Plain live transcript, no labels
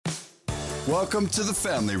Welcome to the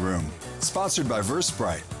Family Room, sponsored by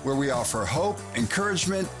VerseBrite, where we offer hope,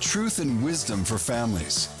 encouragement, truth, and wisdom for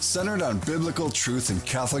families, centered on biblical truth and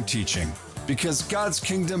Catholic teaching, because God's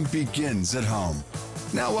kingdom begins at home.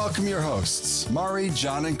 Now welcome your hosts, Mari,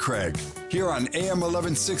 John, and Craig, here on AM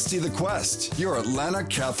 1160 The Quest, your Atlanta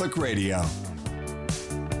Catholic radio.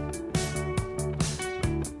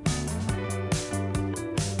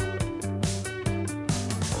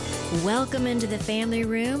 Welcome into the Family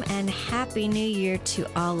Room and Happy New Year to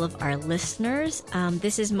all of our listeners.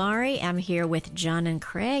 This is Mari. I'm here with John and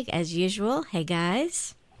Craig as usual. Hey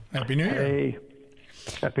guys. Happy New Year. Hey.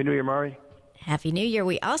 Happy New Year, Mari. Happy New Year.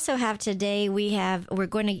 We also have today, we're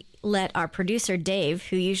going to let our producer Dave,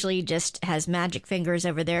 who usually just has magic fingers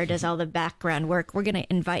over there, does all the background work. We're going to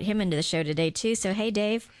invite him into the show today too. So hey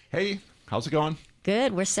Dave. Hey, how's it going?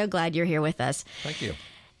 Good. We're so glad you're here with us. Thank you.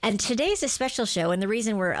 And today's a special show, and the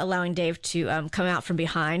reason we're allowing Dave to come out from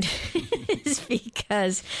behind is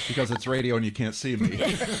because it's radio and you can't see me.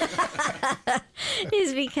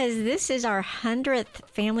 is because this is our 100th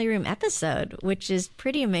Family Room episode, which is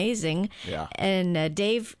pretty amazing. Yeah. And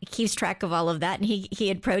Dave keeps track of all of that, and he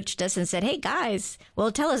approached us and said, "Hey guys,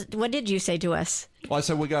 well, tell us, what did you say to us?" Well, I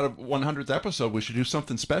said we got a 100th episode. We should do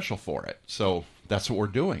something special for it. So that's what we're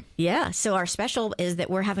doing. Yeah. So our special is that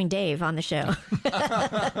we're having Dave on the show.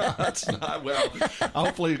 That's not, well,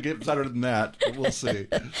 hopefully it gets better than that. But we'll see.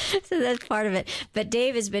 So that's part of it. But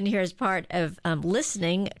Dave has been here as part of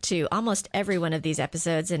listening to almost every one of these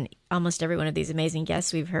episodes and almost every one of these amazing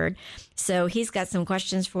guests we've heard. So he's got some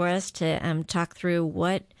questions for us to talk through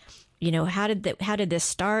how did this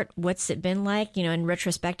start? What's it been like? In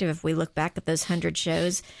retrospective, if we look back at those 100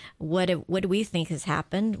 shows, what do we think has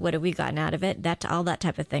happened? What have we gotten out of it? All that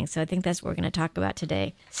type of thing. So I think that's what we're going to talk about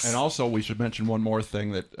today. And also, we should mention one more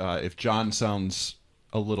thing, that if John sounds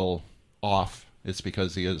a little off, it's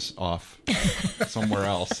because he is off somewhere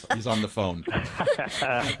else. He's on the phone.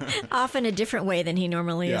 Off in a different way than he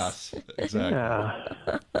normally is. Yes, exactly.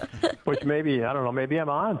 Yeah. Which maybe I'm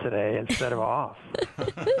on today instead of off.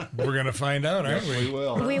 We're going to find out, aren't we? We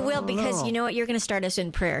will. We will, because you know what? You're going to start us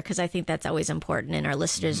in prayer, because I think that's always important. And our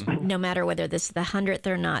listeners, no matter whether this is the 100th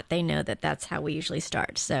or not, they know that that's how we usually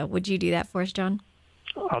start. So would you do that for us, John?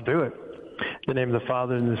 I'll do it. In the name of the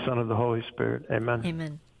Father, and the Son, and the Holy Spirit. Amen.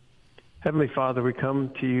 Amen. Heavenly Father, we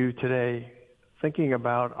come to you today thinking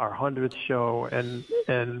about our 100th show,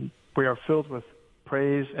 and we are filled with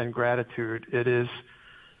praise and gratitude.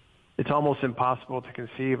 It's almost impossible to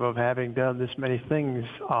conceive of having done this many things,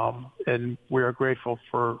 and we are grateful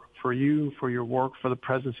for you, for your work, for the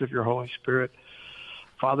presence of your Holy Spirit.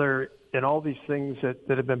 Father, in all these things that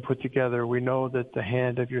have been put together, we know that the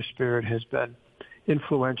hand of your Spirit has been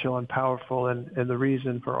influential and powerful, and the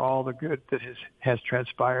reason for all the good that has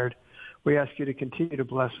transpired. We ask you to continue to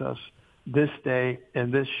bless us this day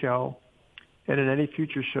and this show, and in any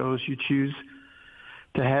future shows you choose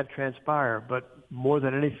to have transpire. But more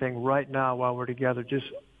than anything, right now, while we're together, just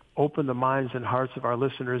open the minds and hearts of our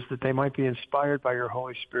listeners that they might be inspired by your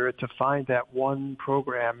Holy Spirit to find that one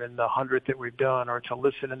program in the 100th that we've done, or to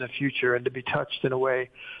listen in the future and to be touched in a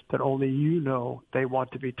way that only you know they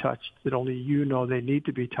want to be touched, that only you know they need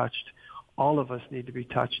to be touched. All of us need to be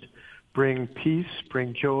touched. Bring peace,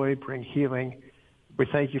 bring joy, bring healing. We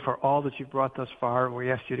thank you for all that you've brought thus far, and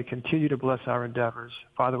we ask you to continue to bless our endeavors.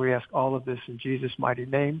 Father, we ask all of this in Jesus' mighty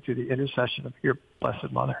name, through the intercession of your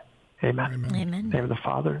Blessed Mother. Amen. Amen. In the name of the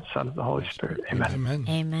Father, Son, and the Holy Spirit. Amen. Amen.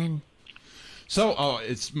 Amen. So,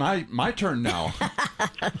 it's my turn now.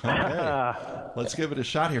 Okay. Let's give it a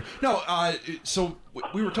shot here. No, so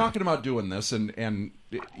we were talking about doing this, and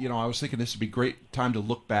I was thinking this would be a great time to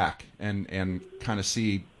look back and kind of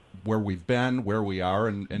see where we've been, where we are,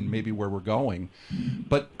 and maybe where we're going.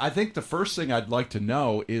 But I think the first thing I'd like to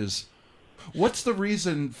know is, what's the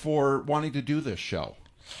reason for wanting to do this show?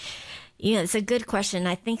 Yeah, it's a good question.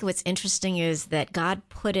 I think what's interesting is that God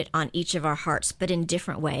put it on each of our hearts, but in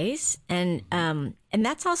different ways. And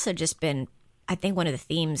that's also just been, I think, one of the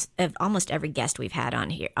themes of almost every guest we've had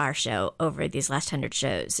on here, our show, over these last 100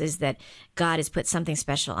 shows, is that God has put something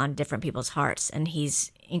special on different people's hearts, and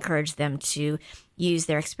he's encouraged them to use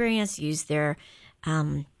their experience, use their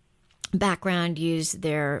background, use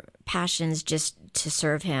their passions just to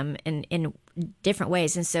serve him in different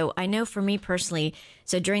ways. And so I know for me personally,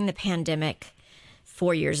 so during the pandemic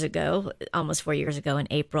 4 years ago, almost 4 years ago in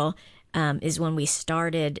April, is when we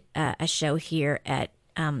started a show here at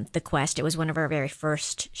The Quest. It was one of our very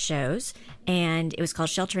first shows, and it was called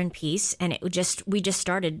Shelter in Peace. And we just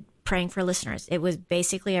started praying for listeners. It was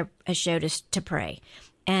basically a show to pray.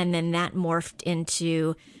 And then that morphed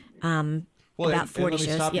into about 40 shows. Let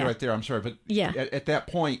me stop you right there. I'm sorry, but at that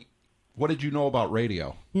point, What did you know about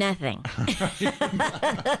radio? Nothing.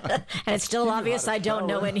 And it's still obvious I don't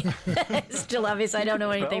know any. It's still obvious I don't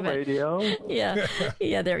know anything about radio. Yeah.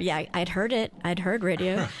 I'd heard it. I'd heard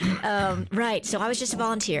radio. Right. So I was just a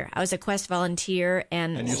volunteer. I was a Quest volunteer,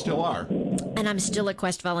 And you still are. and I'm still a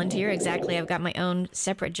Quest volunteer. Exactly. I've got my own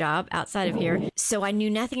separate job outside of here. So I knew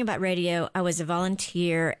nothing about radio. I was a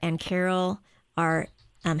volunteer, and Carol, our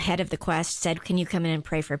head of the Quest, said, "Can you come in and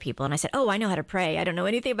pray for people?" And I said, "Oh, I know how to pray. I don't know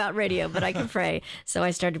anything about radio, but I can pray." So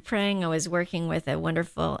I started praying. I was working with a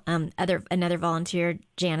wonderful another volunteer,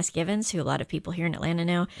 Janice Givens, who a lot of people here in Atlanta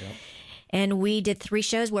know. Yep. And we did 3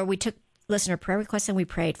 shows where we took listener prayer requests and we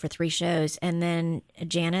prayed for 3 shows. And then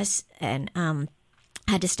Janice and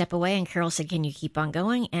had to step away, and Carol said, "Can you keep on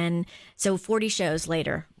going?" And so 40 shows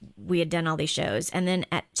later, we had done all these shows. And then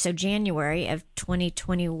January of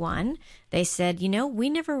 2021, they said, we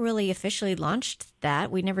never really officially launched that.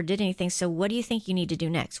 We never did anything. So what do you think you need to do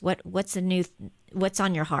next? What's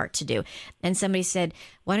on your heart to do? And somebody said,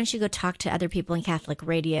 "Why don't you go talk to other people in Catholic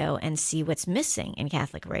radio and see what's missing in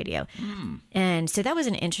Catholic radio?" And so that was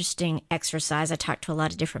an interesting exercise. I talked to a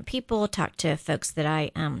lot of different people, talked to folks that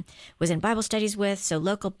I was in Bible studies with, so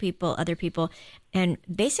local people, other people. And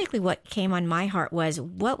basically what came on my heart was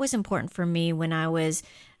what was important for me when I was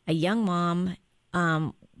a young mom,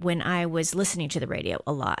 when I was listening to the radio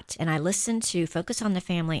a lot. And I listened to Focus on the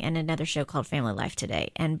Family and another show called Family Life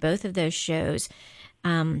Today. And both of those shows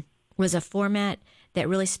was a format that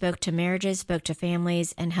really spoke to marriages, spoke to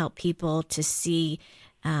families, and helped people to see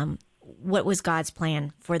what was God's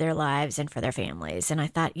plan for their lives and for their families. And I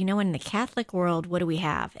thought, in the Catholic world, what do we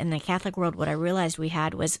have? In the Catholic world, what I realized we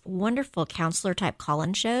had was wonderful counselor-type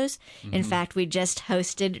call-in shows. Mm-hmm. In fact, we just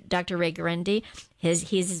hosted Dr. Ray Garendi.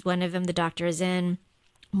 He's one of them. The Doctor is in.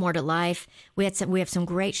 More to Life. We have some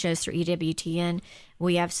great shows through EWTN.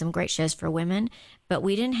 We have some great shows for women, but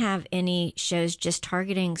we didn't have any shows just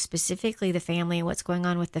targeting specifically the family and what's going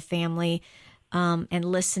on with the family, and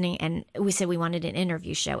listening. And we said we wanted an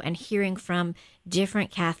interview show and hearing from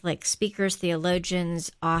different Catholic speakers, theologians,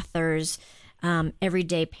 authors,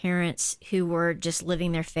 everyday parents who were just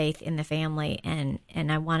living their faith in the family. And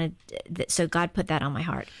I wanted, so God put that on my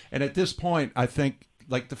heart. And at this point, I think,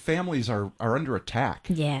 the families are under attack.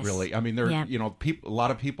 Yes. Really. I mean, a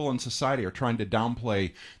lot of people in society are trying to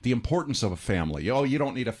downplay the importance of a family. Oh, you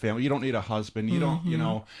don't need a family. You don't need a husband. You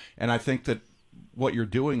don't, and I think that what you're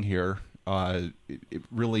doing here, it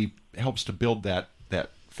really helps to build that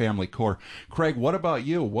family core. Craig, what about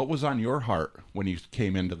you? What was on your heart when you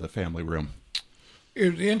came into the family room?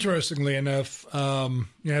 Interestingly enough, I've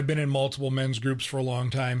been in multiple men's groups for a long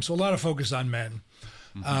time, so a lot of focus on men.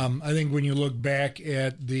 Mm-hmm. I think when you look back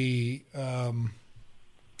at the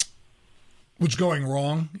what's going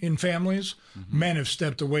wrong in families, mm-hmm. men have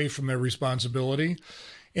stepped away from their responsibility.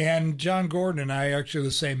 And John Gordon and I are actually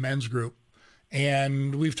the same men's group.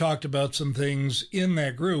 And we've talked about some things in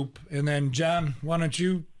that group. And then, John, why don't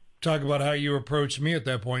you talk about how you approached me at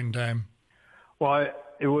that point in time? Well,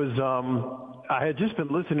 it was I had just been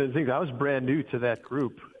listening to things. I was brand new to that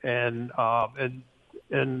group, and I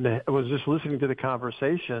was just listening to the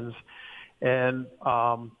conversations. And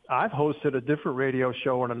I've hosted a different radio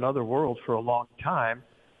show in another world for a long time,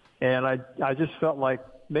 and I just felt like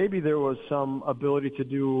maybe there was some ability to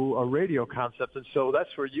do a radio concept. And so that's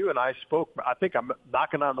where you and I spoke. I think I'm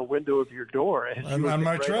knocking on the window of your door. On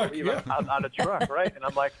my truck, on a truck, right? And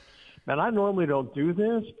I'm like, man, I normally don't do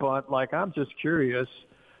this, but I'm just curious.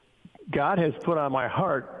 God has put on my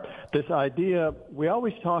heart this idea. We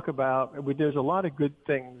always talk about, there's a lot of good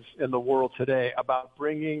things in the world today about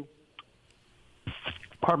bringing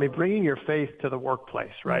your faith to the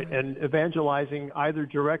workplace, right? Mm-hmm. And evangelizing either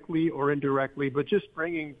directly or indirectly, but just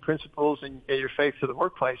bringing principles and your faith to the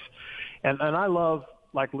workplace. And I love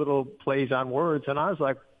little plays on words. And I was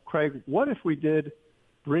like, Craig, what if we did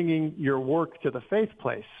bringing your work to the faith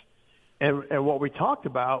place? And what we talked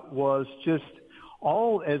about was just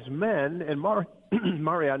all as men, and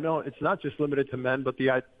Mari, I know it's not just limited to men, but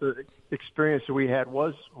the experience that we had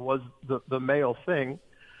was the male thing,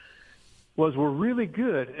 was we're really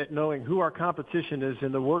good at knowing who our competition is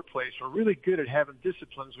in the workplace. We're really good at having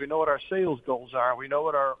disciplines. We know what our sales goals are. We know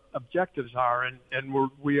what our objectives are, and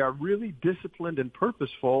we are really disciplined and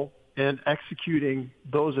purposeful in executing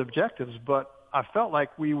those objectives. But I felt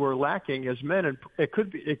like we were lacking as men, and it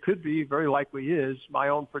could be very likely is my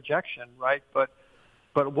own projection, right? But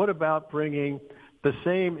what about bringing the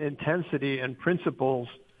same intensity and principles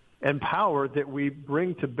and power that we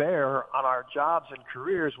bring to bear on our jobs and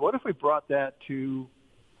careers? What if we brought that to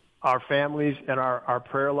our families and our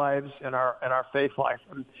prayer lives and our faith life?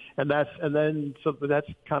 And that's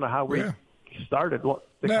kind of how we started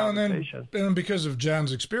the conversation. And because of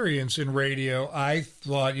John's experience in radio, I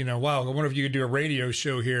thought, wow, I wonder if you could do a radio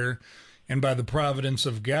show here. And by the providence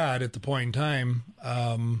of God at the point in time,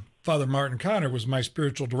 Father Martin Connor was my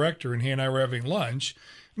spiritual director, and he and I were having lunch,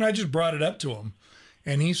 and I just brought it up to him.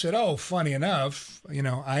 And he said, oh, funny enough,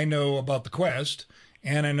 I know about the Quest,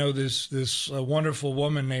 and I know this wonderful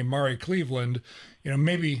woman named Mari Cleveland.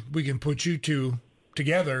 Maybe we can put you two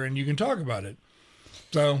together and you can talk about it.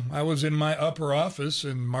 So I was in my upper office,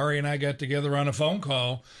 and Mari and I got together on a phone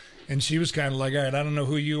call, and she was kind of like, all right, I don't know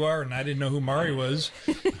who you are, and I didn't know who Mari was.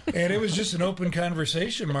 And it was just an open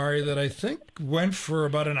conversation, Mari, that I think went for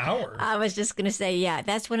about an hour. I was just going to say, yeah,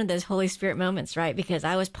 that's one of those Holy Spirit moments, right? Because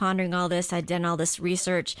I was pondering all this. I'd done all this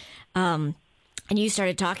research, and you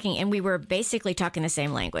started talking, and we were basically talking the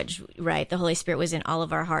same language, right? The Holy Spirit was in all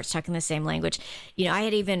of our hearts talking the same language. I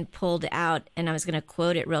had even pulled out, and I was going to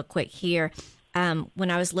quote it real quick here, when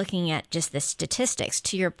I was looking at just the statistics,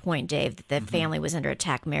 to your point, Dave, that the family was under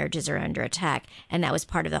attack, marriages are under attack, and that was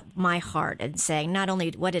part of my heart, and saying not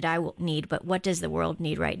only what did I need, but what does the world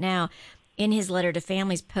need right now. In his letter to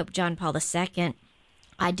families, Pope John Paul II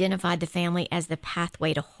identified the family as the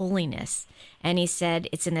pathway to holiness. And he said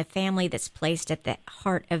it's in the family that's placed at the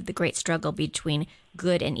heart of the great struggle between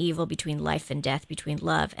good and evil, between life and death, between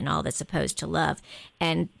love and all that's opposed to love.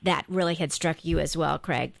 And that really had struck you as well,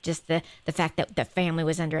 Craig, just the fact that the family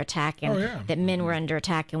was under attack, and that men were under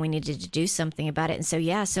attack, and we needed to do something about it. And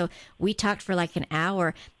so we talked for like an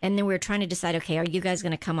hour, and then we were trying to decide, okay, are you guys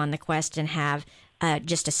going to come on the Quest and have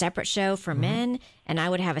just a separate show for men, and I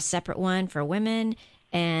would have a separate one for women?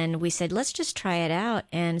 And we said, let's just try it out.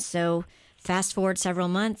 And so fast forward several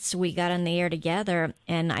months, we got on the air together,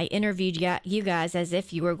 and I interviewed you guys as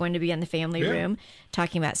if you were going to be in the family room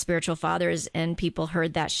talking about spiritual fathers, and people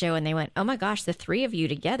heard that show and they went, oh my gosh, the three of you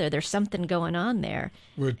together, there's something going on there.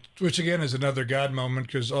 Which again is another God moment,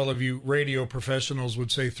 because all of you radio professionals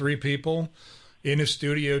would say three people in a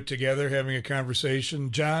studio together having a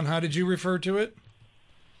conversation. John, how did you refer to it?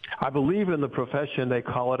 I believe in the profession they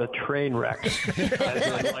call it a train wreck.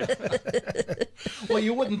 Well,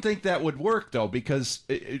 you wouldn't think that would work, though, because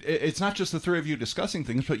it's not just the three of you discussing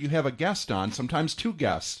things, but you have a guest on, sometimes two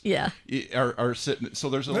guests are sitting. So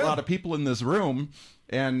there's a lot of people in this room,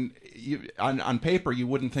 and on paper, you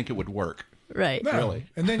wouldn't think it would work. Right. No. Really.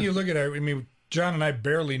 And then you look at it, John and I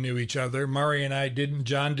barely knew each other. Mari and I didn't.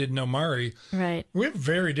 John didn't know Mari. Right. We have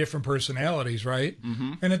very different personalities, right?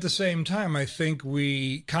 Mm-hmm. And at the same time, I think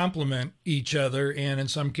we complement each other, and in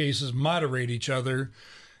some cases moderate each other,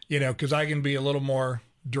 because I can be a little more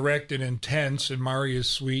direct and intense, and Mari is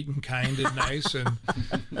sweet and kind and nice, and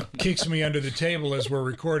kicks me under the table as we're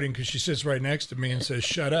recording because she sits right next to me and says,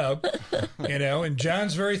 shut up, and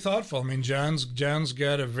John's very thoughtful. John's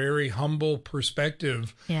got a very humble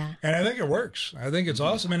perspective, and I think it works. I think it's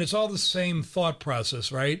awesome, and it's all the same thought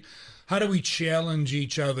process, right? How do we challenge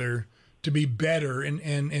each other to be better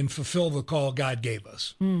and fulfill the call God gave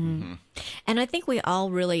us? Mm-hmm. And I think we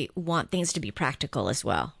all really want things to be practical as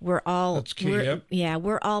well. We're all That's key,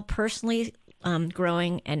 we're all personally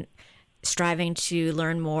growing and striving to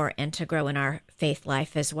learn more and to grow in our faith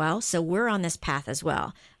life as well. So we're on this path as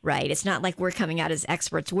well, right? It's not like we're coming out as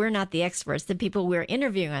experts. We're not the experts. The people we're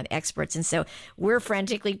interviewing are the experts. And so we're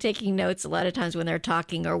frantically taking notes a lot of times when they're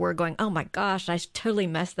talking, or we're going, oh my gosh, I totally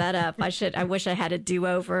messed that up. I wish I had a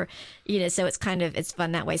do-over, so it's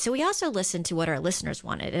fun that way. So we also listened to what our listeners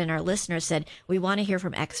wanted, and our listeners said, we want to hear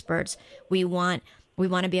from experts. We want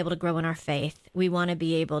to be able to grow in our faith. We want to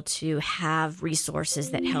be able to have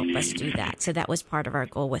resources that help us do that. So that was part of our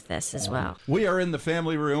goal with this as well. We are in the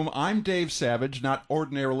family room. I'm Dave Savage, not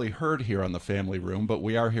ordinarily heard here on the family room, but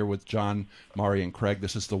we are here with John, Mari, and Craig.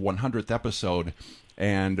 This is the 100th episode,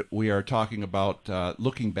 and we are talking about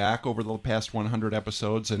looking back over the past 100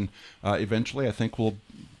 episodes, and eventually I think we'll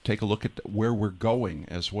take a look at where we're going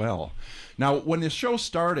as well. Now, when the show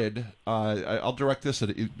started, I'll direct this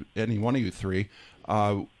at any one of you three.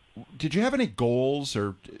 Did you have any goals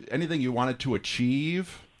or anything you wanted to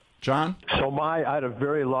achieve, John? So I had a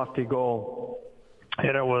very lofty goal,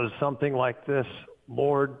 and it was something like this: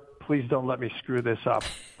 Lord, please don't let me screw this up.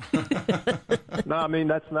 No,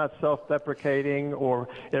 that's not self-deprecating, or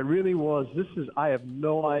it really was. I have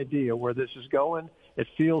no idea where this is going. It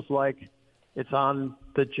feels like it's on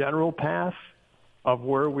the general path of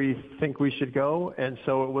where we think we should go. And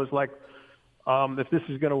so it was like, if this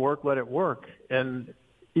is going to work, let it work. And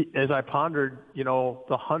as I pondered, the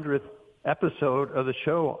 100th episode of the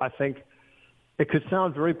show, I think it could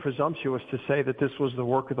sound very presumptuous to say that this was the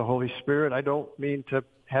work of the Holy Spirit. I don't mean to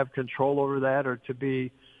have control over that or to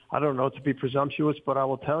be presumptuous, but I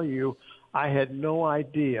will tell you, I had no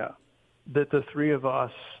idea that the three of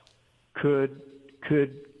us could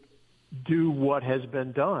do what has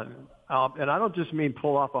been done. And I don't just mean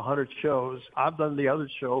pull off 100 shows. I've done the other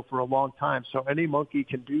show for a long time, so any monkey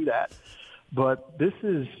can do that. But this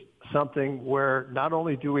is something where not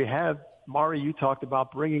only do we have, Mari, you talked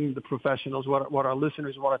about bringing the professionals, what our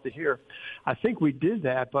listeners wanted to hear. I think we did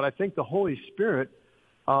that, but I think the Holy Spirit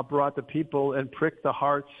brought the people and pricked the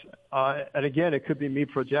hearts. And again, it could be me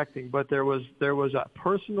projecting, but there was a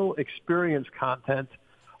personal experience content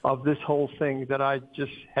of this whole thing that I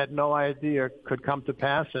just had no idea could come to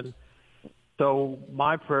pass. And so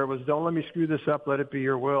my prayer was, don't let me screw this up. Let it be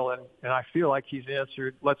your will. And I feel like he's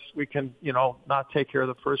answered. We can, not take care of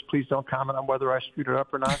the first. Please don't comment on whether I screwed it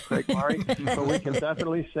up or not, Craig Mari. But we can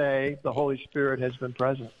definitely say the Holy Spirit has been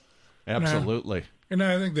present. Absolutely. And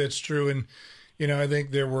I think that's true. And, I think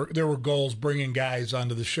there were goals bringing guys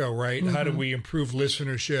onto the show, right? Mm-hmm. How do we improve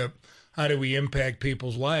listenership? How do we impact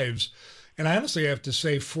people's lives? And I honestly have to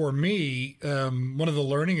say, for me, one of the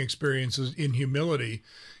learning experiences in humility,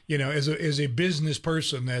 as a business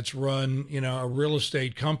person that's run, a real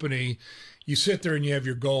estate company, you sit there and you have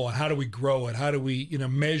your goal. How do we grow it? How do we,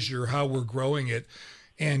 measure how we're growing it?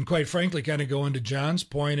 And quite frankly, kind of going to John's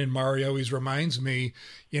point, and Mari always reminds me,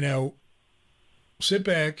 sit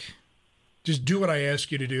back, just do what I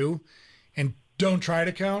ask you to do, and don't try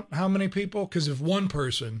to count how many people, because if one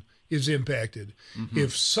person is impacted, mm-hmm.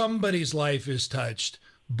 if somebody's life is touched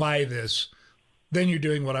by this, then you're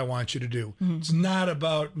doing what I want you to do. Mm-hmm. It's not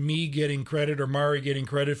about me getting credit or Mari getting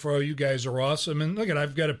credit for, oh, you guys are awesome. And look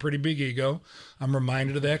I've got a pretty big ego. I'm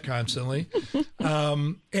reminded of that constantly.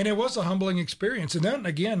 And it was a humbling experience. And then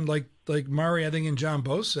again, like Mari, I think, and John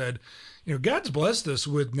both said, God's blessed us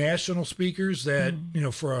with national speakers that,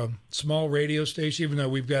 for a small radio station, even though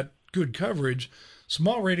we've got good coverage,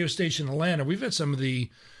 small radio station in Atlanta, we've had some of the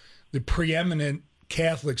preeminent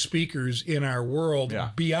Catholic speakers in our world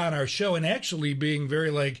be on our show, and actually being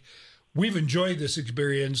very we've enjoyed this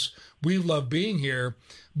experience. We love being here.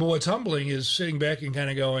 But what's humbling is sitting back and kind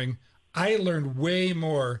of going, I learned way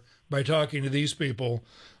more by talking to these people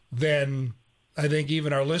than I think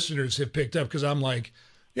even our listeners have picked up, because I'm like,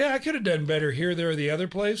 yeah, I could have done better here, there, or the other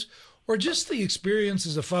place. Or just the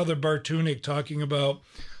experiences of Father Bartunik talking about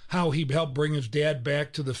how he helped bring his dad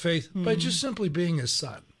back to the faith by just simply being his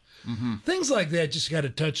son. Mm-hmm. Things like that just got to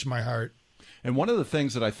touch my heart. And one of the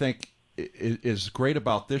things that I think is great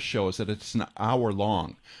about this show is that it's an hour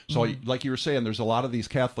long. So like you were saying, there's a lot of these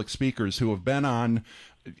Catholic speakers who have been on,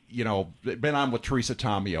 been on with Teresa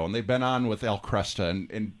Tomeo, and they've been on with El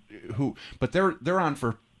Cresta, but they're on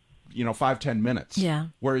for 5-10 minutes. Yeah.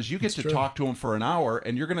 Whereas you get to talk to them for an hour,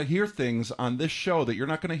 and you're going to hear things on this show that you're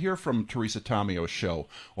not going to hear from Teresa Tomeo's show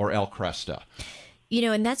or El Cresta.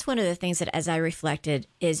 And that's one of the things that, as I reflected,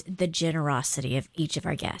 is the generosity of each of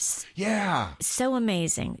our guests. Yeah. So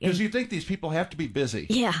amazing. Because you think these people have to be busy.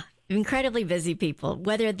 Yeah. Incredibly busy people,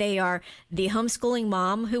 whether they are the homeschooling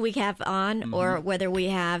mom who we have on, or whether we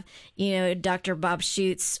have, Dr. Bob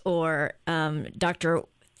Schutz or Dr.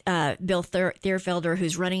 Bill Thierfelder,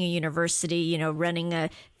 who's running a university, running a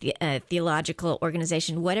theological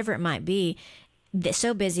organization, whatever it might be. They're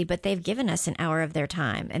so busy, but they've given us an hour of their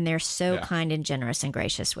time, and they're so kind and generous and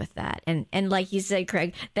gracious with that. And like you said,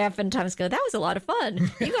 Craig, they oftentimes go, that was a lot of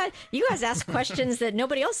fun. You guys ask questions that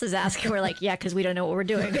nobody else is asking. We're like, yeah, because we don't know what we're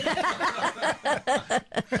doing.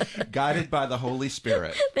 Guided by the Holy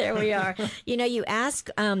Spirit. There we are. You ask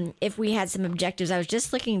if we had some objectives. I was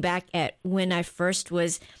just looking back at when I first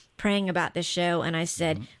was praying about the show, and I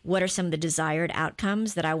said, what are some of the desired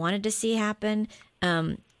outcomes that I wanted to see happen?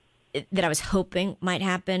 That I was hoping might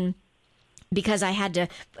happen, because I had to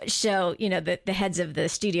show, the heads of the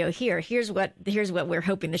studio here. Here's what we're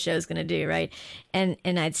hoping the show is going to do, right? And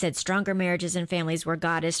I'd said stronger marriages and families where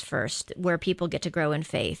God is first, where people get to grow in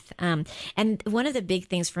faith. And one of the big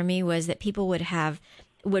things for me was that people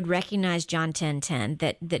would recognize John 10:10,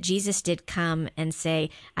 that Jesus did come and say,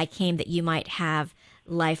 I came that you might have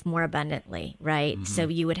life more abundantly, right? Mm-hmm. So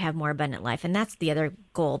you would have more abundant life. And that's the other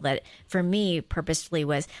goal that for me purposefully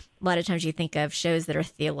was, a lot of times you think of shows that are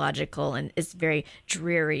theological and it's very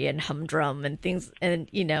dreary and humdrum and things, and,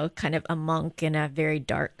 kind of a monk in a very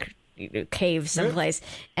dark cave someplace.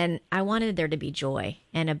 And I wanted there to be joy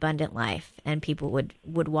and abundant life, and people would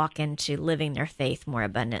walk into living their faith more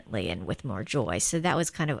abundantly and with more joy. So that was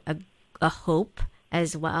kind of a hope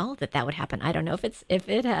as well, that would happen. I don't know if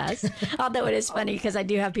it has, although it is funny because I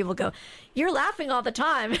do have people go, you're laughing all the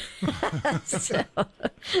time. so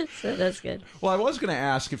that's good. Well, I was going to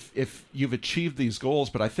ask if you've achieved these goals,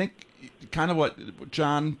 but I think kind of what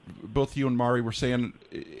John, both you and Mari were saying,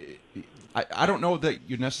 I don't know that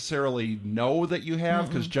you necessarily know that you have,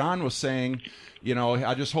 because John was saying,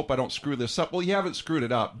 I just hope I don't screw this up. Well, you haven't screwed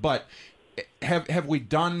it up, but have we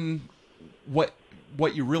done what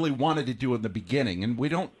you really wanted to do in the beginning? And we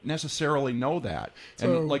don't necessarily know that.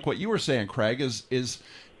 And like what you were saying, Craig, is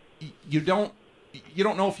you don't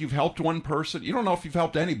know if you've helped one person. You don't know if you've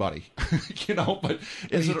helped anybody, but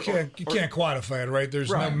you can't quantify it, right? There's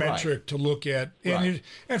no metric to look at. And,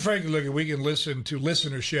 and frankly, we can listen to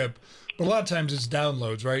listenership, but a lot of times it's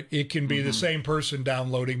downloads, right? It can be the same person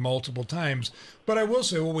downloading multiple times. But I will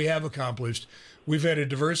say what we have accomplished, we've had a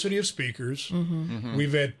diversity of speakers.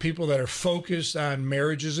 We've had people that are focused on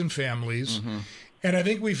marriages and families. And I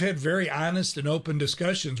think we've had very honest and open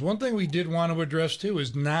discussions. One thing we did want to address, too,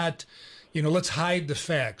 is not, let's hide the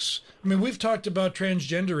facts. I mean, we've talked about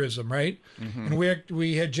transgenderism, right? And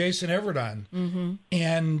we had Jason Everett on.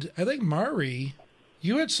 And I think, Mari,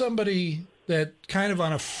 you had somebody that kind of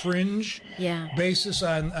on a fringe basis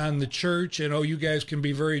on the church, and you guys can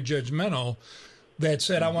be very judgmental, that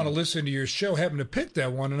said, I want to listen to your show, happened to pick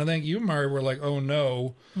that one. And I think you, Mari, were like, oh,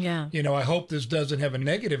 no. Yeah. I hope this doesn't have a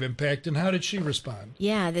negative impact. And how did she respond?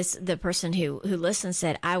 Yeah, the person who listened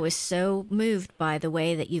said, I was so moved by the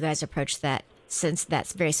way that you guys approached that, since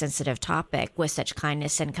that's a very sensitive topic, with such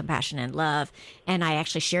kindness and compassion and love. And I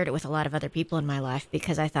actually shared it with a lot of other people in my life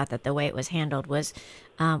because I thought that the way it was handled was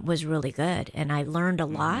really good. And I learned a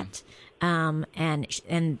lot. And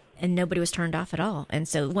nobody was turned off at all. And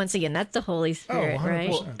so once again, that's the Holy Spirit,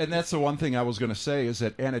 right? Well, and that's the one thing I was going to say, is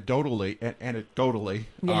that anecdotally,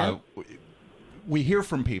 we hear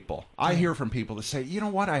from people. I hear from people that say, you know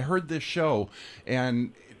what, I heard this show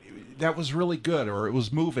and that was really good, or it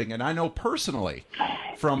was moving. And I know personally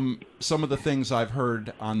from some of the things I've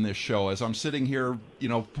heard on this show, as I'm sitting here,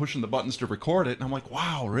 pushing the buttons to record it, and I'm like,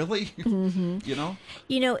 wow, really?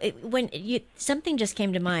 Something just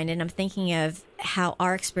came to mind, and I'm thinking of how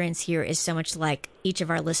our experience here is so much like each of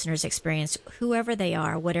our listeners' experience, whoever they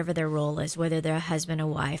are, whatever their role is, whether they're a husband, a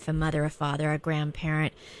wife, a mother, a father, a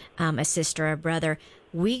grandparent, a sister, a brother.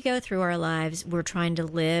 We go through our lives, we're trying to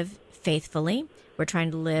live faithfully. We're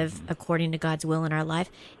trying to live according to God's will in our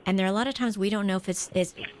life. And there are a lot of times we don't know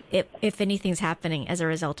if anything's happening as a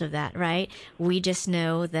result of that, right? We just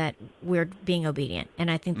know that we're being obedient.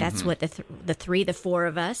 And I think that's what the four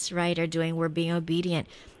of us, right, are doing. We're being obedient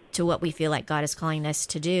to what we feel like God is calling us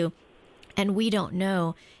to do. And we don't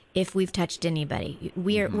know if we've touched anybody.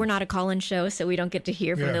 We're not a call-in show, so we don't get to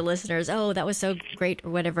hear from the listeners, oh, that was so great, or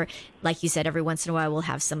whatever. Like you said, every once in a while we'll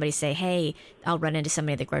have somebody say, hey, I'll run into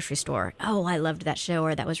somebody at the grocery store. Oh, I loved that show,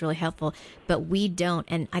 or that was really helpful. But we don't.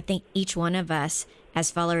 And I think each one of us,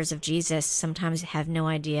 as followers of Jesus, sometimes have no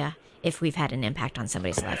idea if we've had an impact on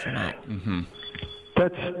somebody's life or not.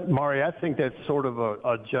 That's, Mari, I think that's sort of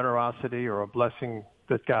a generosity or a blessing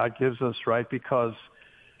that God gives us, right? Because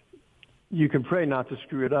you can pray not to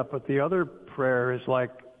screw it up, but the other prayer is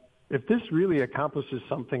like, if this really accomplishes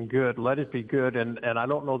something good, let it be good. And I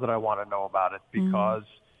don't know that I want to know about it, because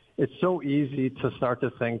it's so easy to start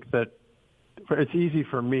to think that, it's easy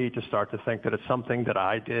for me to start to think that it's something that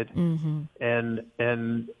I did.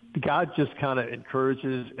 And God just kind of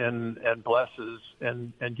encourages and blesses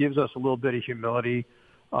and gives us a little bit of humility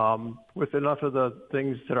with enough of the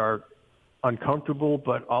things that are uncomfortable,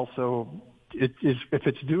 but also if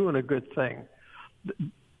it's doing a good thing,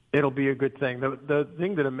 it'll be a good thing. The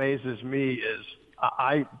thing that amazes me is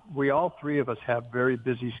we all three of us have very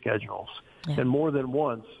busy schedules. And more than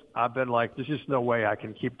once, I've been like, there's just no way I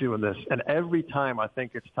can keep doing this. And every time I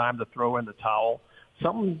think it's time to throw in the towel,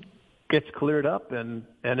 something gets cleared up and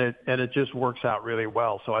it just works out really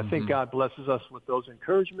well. So I think God blesses us with those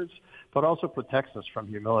encouragements, but also protects us from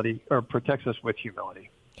humility, or protects us with humility.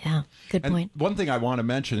 Yeah, good point. And one thing I want to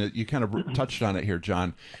mention, you kind of touched on it here,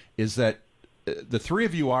 John, is that the three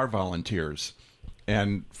of you are volunteers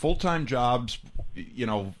and full-time jobs,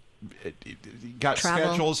 got Travel.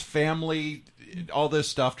 Schedules, family, all this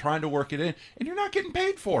stuff, trying to work it in, and you're not getting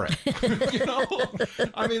paid for it.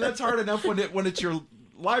 I mean, that's hard enough when it's your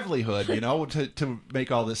livelihood, to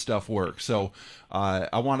make all this stuff work. So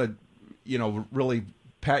I want to, really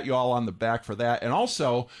pat you all on the back for that. And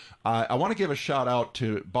also, I want to give a shout out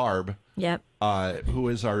to Barb, who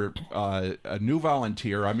is our a new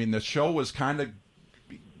volunteer. I mean, the show was kind of,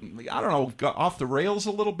 I don't know, got off the rails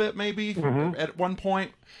a little bit maybe at one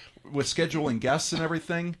point with scheduling guests and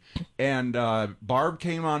everything. And Barb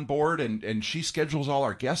came on board, and she schedules all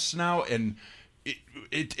our guests now. And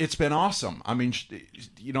it's been awesome. I mean,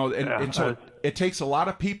 and so it takes a lot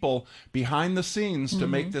of people behind the scenes to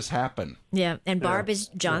make this happen. Yeah, and Barb is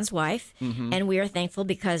John's wife, and we are thankful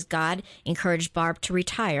because God encouraged Barb to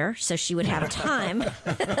retire so she would have time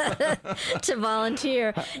to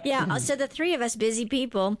volunteer. Yeah, so the three of us busy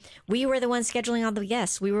people, we were the ones scheduling all the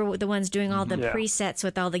guests. We were the ones doing all the presets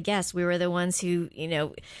with all the guests. We were the ones who,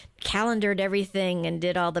 calendared everything and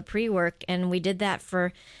did all the pre-work, and we did that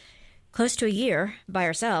for close to a year by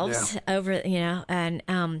ourselves and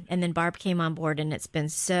then Barb came on board, and it's been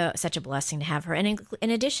such a blessing to have her. And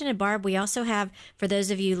in addition to Barb, we also have, for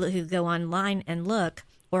those of you who go online and look,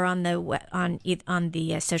 or on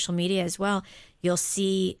the social media as well, you'll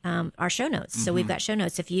see our show notes. So we've got show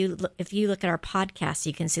notes. If you look at our podcast,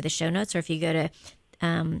 you can see the show notes, or if you go to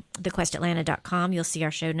thequestatlanta.com, you'll see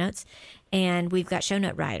our show notes. And we've got show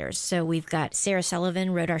note writers. So we've got Sarah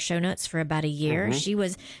Sullivan wrote our show notes for about a year.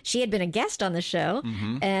 She had been a guest on the show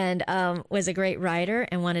and was a great writer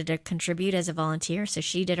and wanted to contribute as a volunteer. So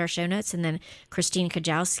she did our show notes. And then Christine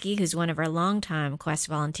Kajowski, who's one of our longtime Quest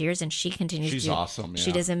volunteers, and she continues. She's awesome. Yeah.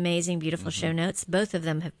 She does amazing, beautiful show notes. Both of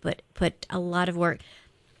them have put a lot of work.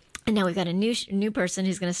 And now we've got a new person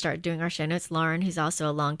who's going to start doing our show notes, Lauren, who's also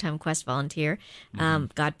a longtime Quest volunteer.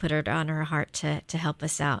 God put her on her heart to help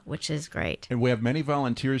us out, which is great. And we have many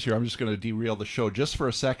volunteers here. I'm just going to derail the show just for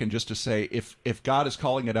a second, just to say, if God is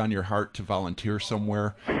calling it on your heart to volunteer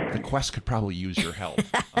somewhere, the Quest could probably use your help.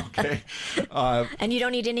 Okay. And you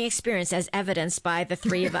don't need any experience, as evidenced by the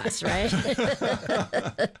three of us, right?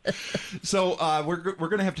 So we're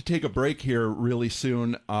going to have to take a break here really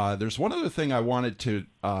soon. There's one other thing I wanted to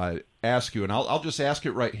ask you, and I'll just ask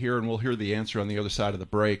it right here, and we'll hear the answer on the other side of the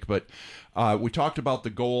break. But we talked about the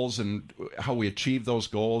goals and how we achieved those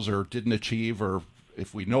goals or didn't achieve, or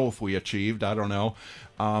if we achieved, I don't know.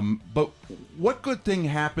 But what good thing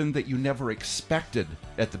happened that you never expected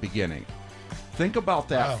at the beginning? Think about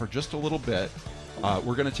that for just a little bit.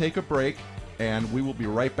 We're going to take a break, and we will be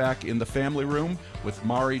right back in the family room with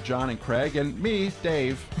Mari, John, and Craig, and me,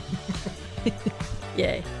 Dave.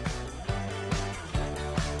 Yay.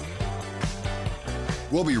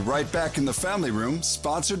 We'll be right back in the family room,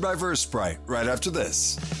 sponsored by Versprite, right after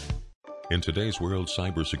this. In today's world,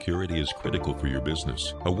 cybersecurity is critical for your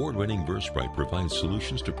business. Award-winning Versprite provides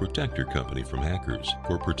solutions to protect your company from hackers.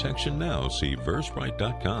 For protection now, see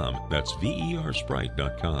Versprite.com. That's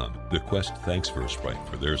VERsprite.com. The Quest thanks Versprite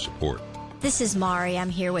for their support. This is Mari. I'm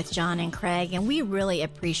here with John and Craig, and we really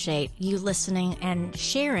appreciate you listening and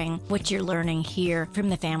sharing what you're learning here from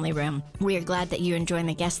the family room. We are glad that you're enjoying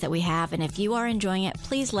the guests that we have, and if you are enjoying it,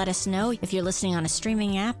 please let us know. If you're listening on a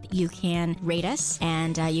streaming app, you can rate us,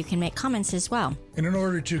 and you can make comments as well. And in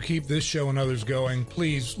order to keep this show and others going,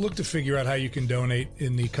 please look to figure out how you can donate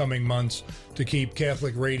in the coming months to keep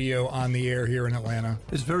Catholic radio on the air here in Atlanta.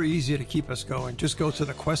 It's very easy to keep us going. Just go to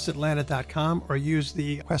thequestatlanta.com or use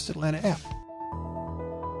the Quest Atlanta app.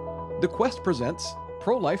 The Quest presents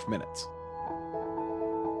Pro-Life Minutes.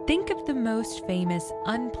 Think of the most famous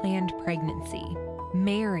unplanned pregnancy.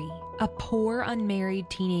 Mary, a poor unmarried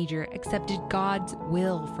teenager, accepted God's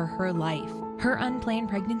will for her life. Her unplanned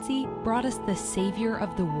pregnancy brought us the Savior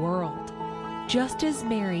of the world. Just as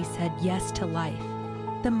Mary said yes to life,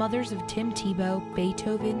 the mothers of Tim Tebow,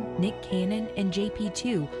 Beethoven, Nick Cannon, and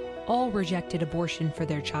JP2 all rejected abortion for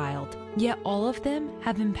their child. Yet all of them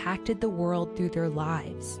have impacted the world through their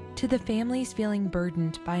lives. To the families feeling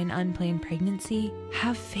burdened by an unplanned pregnancy,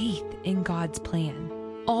 have faith in God's plan.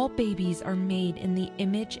 All babies are made in the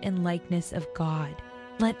image and likeness of God.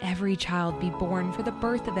 Let every child be born, for the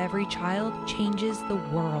birth of every child changes the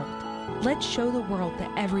world. Let's show the world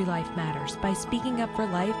that every life matters by speaking up for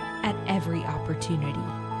life at every opportunity.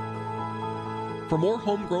 For more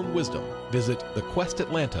homegrown wisdom, visit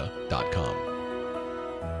thequestatlanta.com.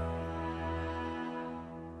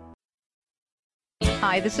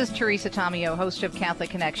 Hi, this is Teresa Tomeo, host of Catholic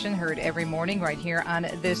Connection, heard every morning right here on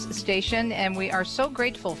this station, and we are so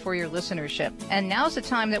grateful for your listenership. And now's the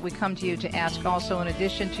time that we come to you to ask also, in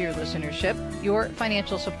addition to your listenership, your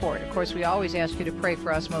financial support. Of course, we always ask you to pray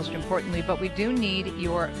for us, most importantly, but we do need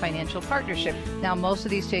your financial partnership. Now, most of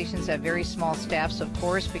these stations have very small staffs, of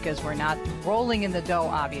course, because we're not rolling in the dough,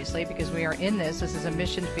 obviously, because we are in this. This is a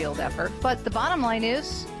mission field effort. But the bottom line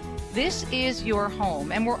is, this is your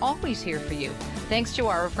home, and we're always here for you. Thanks to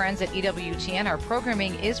our friends at EWTN, our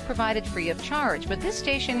programming is provided free of charge, but this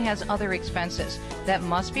station has other expenses that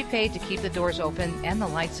must be paid to keep the doors open and the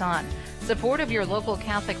lights on. Support of your local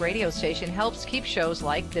Catholic radio station helps keep shows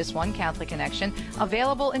like this one, Catholic Connection,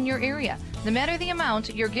 available in your area. No matter the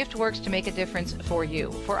amount, your gift works to make a difference for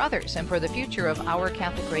you, for others, and for the future of our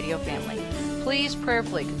Catholic radio family. please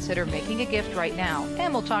prayerfully consider making a gift right now,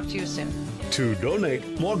 and we'll talk to you soon. To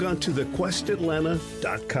donate, log on to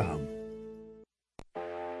thequestatlanta.com.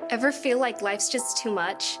 Ever feel like life's just too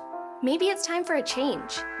much? Maybe it's time for a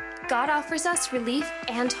change. God offers us relief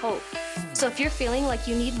and hope. So if you're feeling like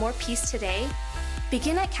you need more peace today,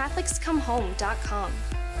 begin at CatholicsComeHome.com.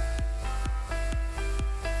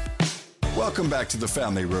 Welcome back to the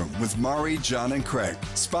Family Room with Mari, John, and Craig.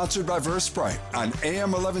 Sponsored by Versprite on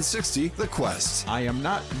AM 1160, The Quest. I am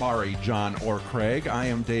not Mari, John, or Craig. I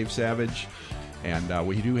am Dave Savage. And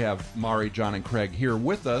we do have Mari, John, and Craig here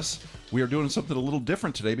with us. We are doing something a little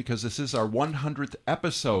different today because this is our 100th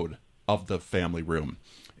episode of the Family Room.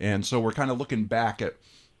 And so we're kind of looking back at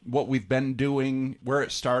what we've been doing, where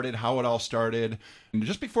it started, how it all started. And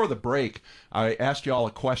just before the break, I asked you all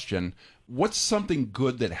a question. What's something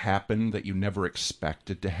good that happened that you never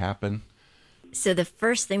expected to happen? So the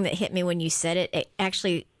first thing that hit me when you said it, it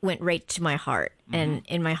actually went right to my heart. Mm-hmm. And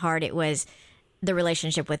in my heart, it was the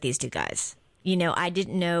relationship with these two guys. You know, I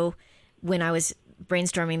didn't know when I was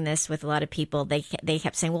brainstorming this with a lot of people, they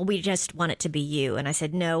kept saying, well, we just want it to be you. And I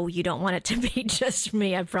said, no, you don't want it to be just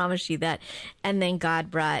me. I promise you that. And then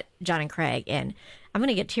God brought John and Craig, and I'm going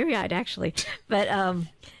to get teary-eyed actually. But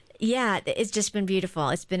yeah, it's just been beautiful.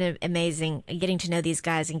 It's been amazing getting to know these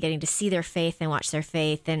guys and getting to see their faith and watch their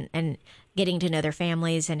faith and getting to know their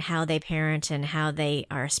families and how they parent and how they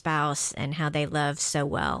are a spouse and how they love so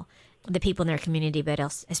well the people in their community, but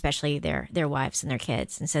especially their wives and their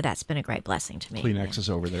kids. And so that's been a great blessing to me. Kleenex is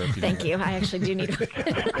over there. Thank you. I actually do need one.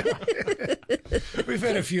 We've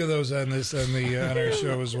had a few of those on our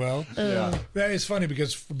show as well. Yeah. That is funny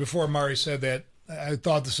because before Mari said that, I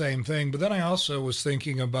thought the same thing. But then I also was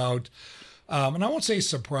thinking about, and I won't say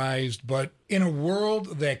surprised, but in a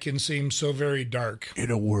world that can seem so very dark. In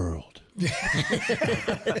a world.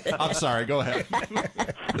 I'm sorry, go ahead.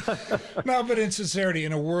 No, but in sincerity,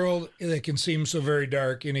 in a world that can seem so very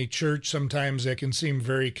dark, in a church sometimes that can seem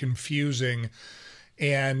very confusing,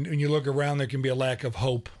 and when you look around, there can be a lack of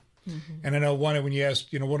hope. Mm-hmm. And I know when you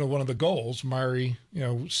asked, one of the goals, Mari,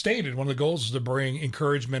 stated one of the goals is to bring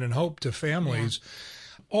encouragement and hope to families.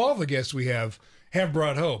 Yeah. All the guests we have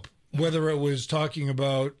brought hope, whether it was talking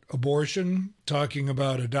about abortion, talking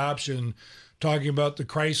about adoption, talking about the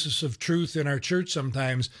crisis of truth in our church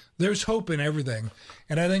sometimes. There's hope in everything.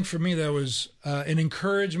 And I think for me, that was an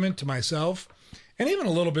encouragement to myself and even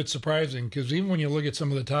a little bit surprising because even when you look at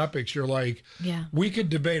some of the topics, you're like, we could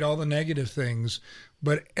debate all the negative things,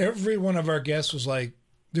 but every one of our guests was like,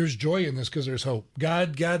 there's joy in this because there's hope.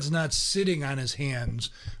 God's not sitting on his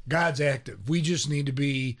hands. God's active. We just need to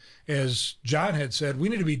be, as John had said, we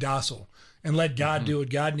need to be docile and let God do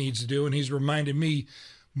what God needs to do. And he's reminded me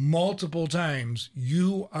multiple times,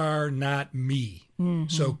 you are not me. Mm-hmm.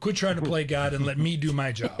 So quit trying to play God and let me do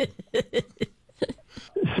my job.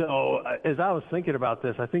 So as I was thinking about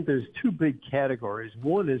this, I think there's two big categories.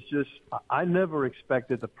 One is just, I never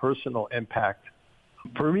expected the personal impact.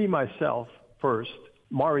 For me, myself, first,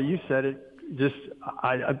 Mari, you said it,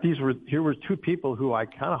 here were two people who I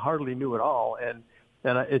kind of hardly knew at all. And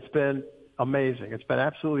it's been amazing. It's been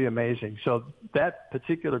absolutely amazing. So that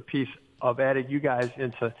particular piece of adding you guys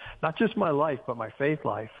into not just my life, but my faith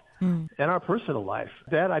life and our personal life.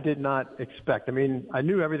 That I did not expect. I mean, I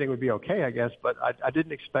knew everything would be okay, I guess, but I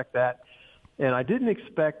didn't expect that. And I didn't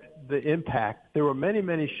expect the impact. There were many,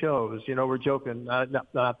 many shows, we're joking,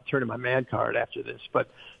 not turning my man card after this,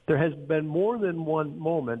 but there has been more than one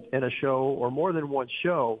moment in a show or more than one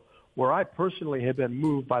show where I personally have been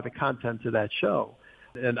moved by the content of that show.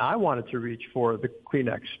 And I wanted to reach for the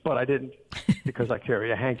Kleenex, but I didn't because I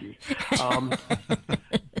carry a hanky.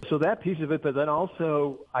 So that piece of it, but then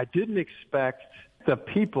also I didn't expect the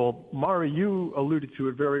people. Mari, you alluded to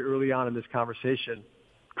it very early on in this conversation.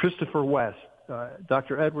 Christopher West,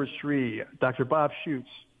 Dr. Edward Shree, Dr. Bob Schutz,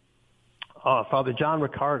 Father John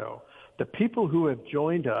Ricardo, the people who have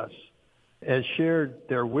joined us and shared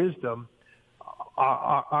their wisdom.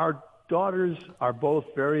 Our daughters are both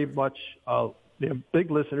very much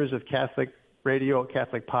big listeners of Catholic radio,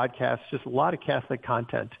 Catholic podcasts, just a lot of Catholic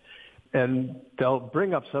content. And they'll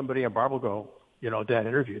bring up somebody and Barb will go, Dad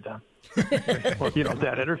interviewed them. Or,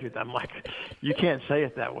 Dad interviewed them. Like, you can't say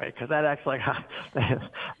it that way because that acts like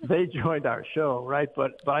they joined our show, right?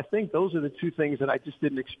 But I think those are the two things that I just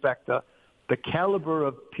didn't expect. The caliber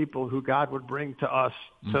of people who God would bring to us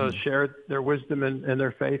to share their wisdom and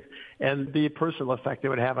their faith and the personal effect it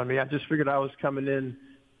would have on me. I just figured I was coming in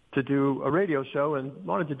to do a radio show and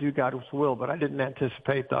wanted to do God's will, but I didn't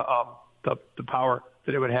anticipate the power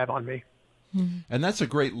that it would have on me. And that's a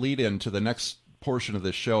great lead-in to the next portion of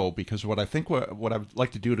this show, because what I think what I would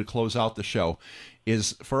like to do to close out the show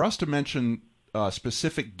is for us to mention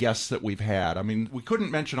specific guests that we've had. I mean, we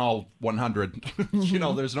couldn't mention all 100. You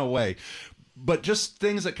know, there's no way. But just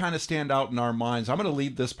things that kind of stand out in our minds. I'm going to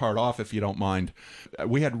lead this part off, if you don't mind.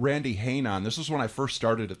 We had Randy Hain on. This was when I first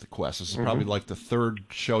started at the Quest. This is probably like the third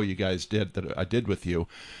show you guys did that I did with you.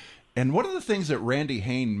 And one of the things that Randy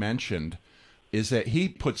Hain mentioned is that he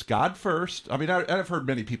puts God first. I mean, I've heard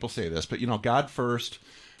many people say this, but, you know, God first,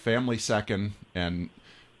 family second, and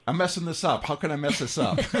I'm messing this up. How can I mess this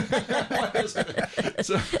up?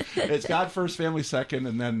 So it's God first, family second,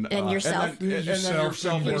 and then yourself. and then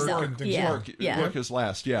yourself and Yourself. work is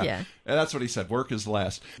last. Yeah. And that's what he said. Work is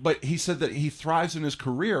last. But he said that he thrives in his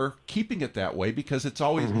career keeping it that way because it's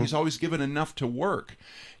always he's always given enough to work.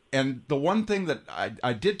 And the one thing that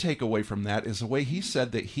I did take away from that is the way he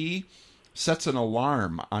said that he sets an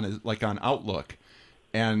alarm on his, like on Outlook,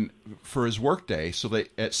 and for his workday, so that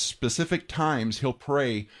at specific times he'll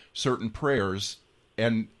pray certain prayers,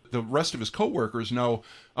 and the rest of his coworkers know,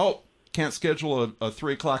 oh, can't schedule a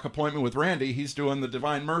 3:00 appointment with Randy. He's doing the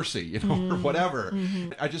Divine Mercy, you know, or whatever.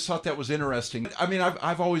 I just thought that was interesting. I mean,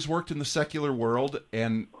 I've always worked in the secular world,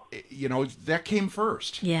 and you know that came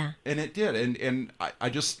first. Yeah, and it did, and I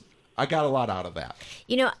got a lot out of that.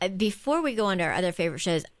 You know, before we go on to our other favorite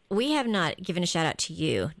shows, we have not given a shout out to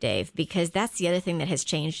you, Dave, because that's the other thing that has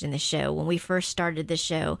changed in the show. When we first started the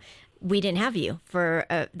show, we didn't have you for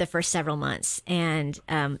the first several months, and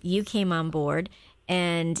you came on board.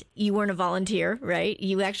 And you weren't a volunteer, right?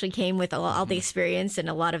 You actually came with all the experience and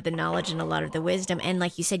a lot of the knowledge and a lot of the wisdom. And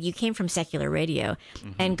like you said, you came from secular radio.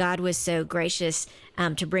 And God was so gracious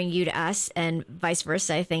to bring you to us, and vice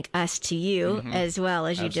versa, I think, us to you as well,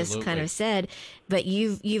 as you just kind of said. But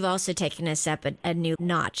you've also taken us up a new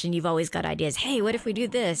notch, and you've always got ideas. Hey, what if we do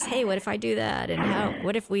this? Hey, what if I do that? And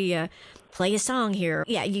what if we play a song here?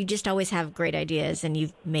 Yeah, you just always have great ideas, and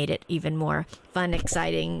you've made it even more fun,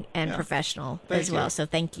 exciting, and professional as well. So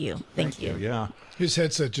thank you. Thank you. Yeah. His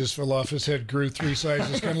headset just fell off. His head grew 3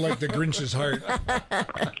 sizes, kind of like the Grinch's heart.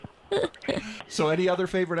 So any other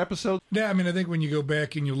favorite episodes? Yeah, I mean, I think when you go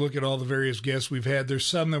back and you look at all the various guests we've had, there's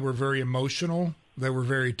some that were very emotional, that were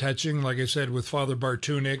very touching. Like I said, with Father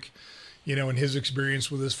Bartunik, you know, and his experience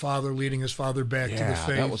with his father, leading his father back to the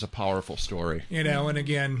faith. That was a powerful story. You know, and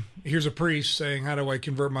again, here's a priest saying, how do I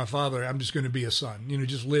convert my father? I'm just going to be a son, you know,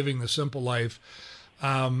 just living the simple life.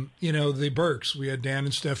 You know, the Burks, we had Dan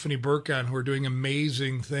and Stephanie Burke on, who are doing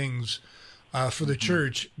amazing things for the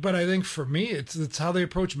church. But I think for me, it's how they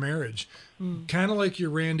approach marriage. Kind of like your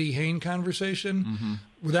Randy Hain conversation,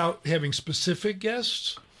 without having specific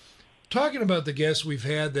guests. Talking about the guests we've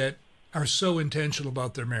had that are so intentional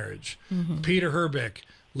about their marriage. Peter Herbeck,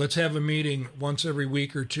 let's have a meeting once every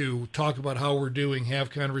week or two, talk about how we're doing, have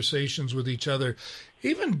conversations with each other.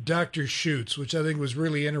 Even Dr. Schutz, which I think was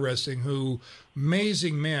really interesting, who,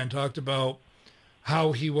 amazing man, talked about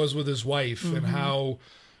how he was with his wife and how,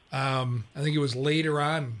 I think it was later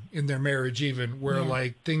on in their marriage even, where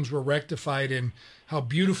like things were rectified, and how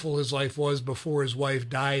beautiful his life was before his wife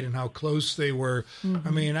died and how close they were. I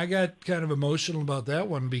mean, I got kind of emotional about that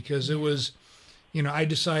one because it was, you know, I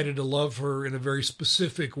decided to love her in a very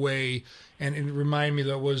specific way. And it reminded me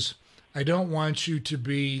that was, I don't want you to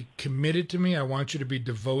be committed to me. I want you to be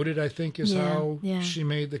devoted, I think is how she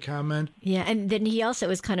made the comment. Yeah, and then he also, it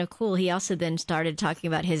was kind of cool, he also then started talking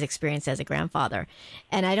about his experience as a grandfather.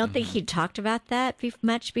 And I don't think he talked about that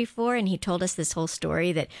much before, and he told us this whole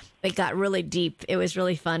story that it got really deep. It was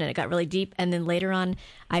really fun, and it got really deep. And then later on,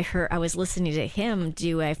 I was listening to him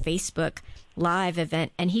do a Facebook Live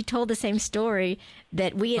event, and he told the same story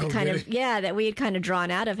that we had that we had kind of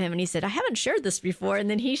drawn out of him, and he said, I haven't shared this before, and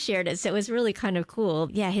then he shared it. So it was really kind of cool.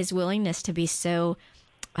 Yeah, his willingness to be so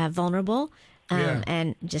vulnerable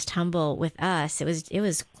and just humble with us. It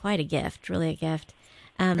was quite a gift, really a gift.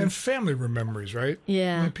 And family memories, right?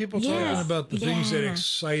 Yeah. I mean, people talking about the things that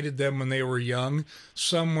excited them when they were young.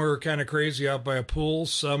 Some were kind of crazy out by a pool.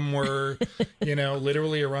 Some were, you know,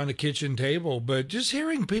 literally around a kitchen table. But just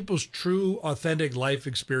hearing people's true, authentic life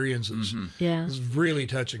experiences is really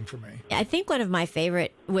touching for me. I think one of my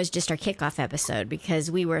favorite was just our kickoff episode,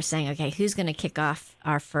 because we were saying, okay, who's going to kick off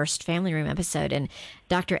our first Family Room episode? And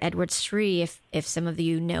Dr. Edward Sri, if some of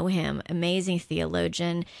you know him, amazing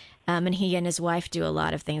theologian. And he and his wife do a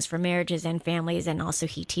lot of things for marriages and families, and also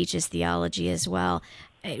he teaches theology as well.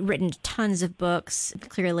 Written tons of books,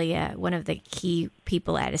 clearly one of the key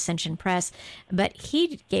people at Ascension Press. But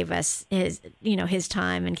he gave us his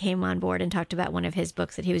time and came on board and talked about one of his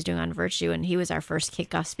books that he was doing on virtue, and he was our first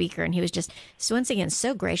kickoff speaker, and he was just, once again,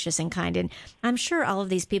 so gracious and kind. And I'm sure all of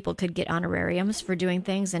these people could get honorariums for doing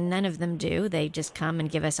things, and none of them do. They just come and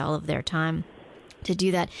give us all of their time to do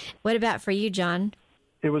that. What about for you, John?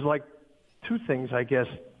 It was like two things, I guess.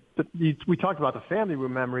 We talked about the family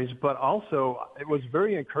room memories, but also it was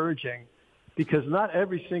very encouraging because not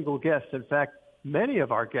every single guest, in fact, many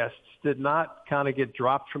of our guests did not kind of get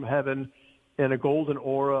dropped from heaven in a golden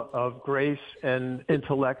aura of grace and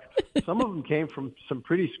intellect. Some of them came from some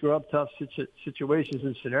pretty scrub tough situations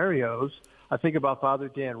and scenarios. I think about Father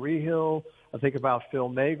Dan Rehill. I think about Phil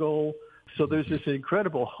Nagel. So there's this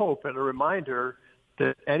incredible hope and a reminder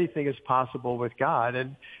that anything is possible with God.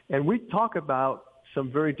 And we talk about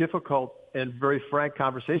some very difficult and very frank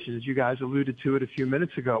conversations. You guys alluded to it a few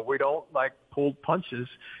minutes ago. We don't like pulled punches.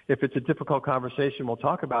 If it's a difficult conversation, we'll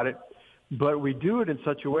talk about it. But we do it in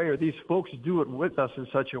such a way, or these folks do it with us in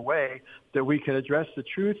such a way that we can address the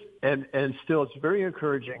truth. And still, it's very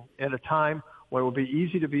encouraging in a time when it will be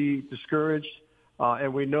easy to be discouraged.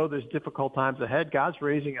 And we know there's difficult times ahead. God's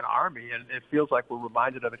raising an army, and it feels like we're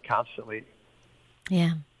reminded of it constantly.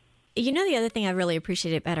 Yeah. You know, the other thing I really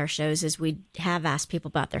appreciate about our shows is we have asked people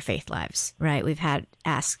about their faith lives, right? We've had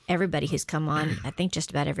asked everybody who's come on, I think just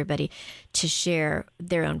about everybody, to share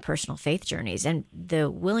their own personal faith journeys and the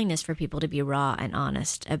willingness for people to be raw and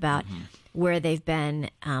honest about where they've been,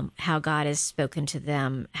 how God has spoken to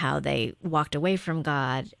them, how they walked away from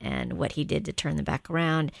God and what he did to turn them back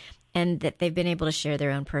around. And that they've been able to share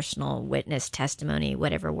their own personal witness, testimony,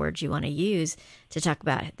 whatever words you want to use to talk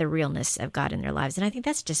about the realness of God in their lives. And I think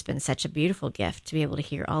that's just been such a beautiful gift to be able to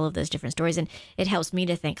hear all of those different stories. And it helps me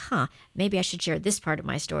to think, maybe I should share this part of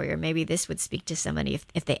my story, or maybe this would speak to somebody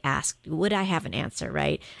if they asked, would I have an answer,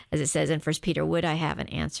 right? As it says in 1 Peter, would I have an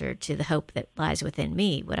answer to the hope that lies within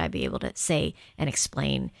me? Would I be able to say and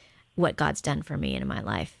explain what God's done for me in my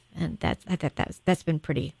life? And I thought that's been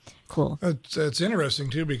pretty cool. It's interesting,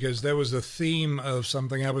 too, because that was the theme of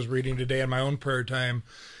something I was reading today in my own prayer time.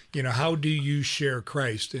 You know, how do you share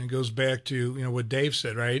Christ? And it goes back to, what Dave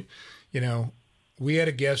said, right? We had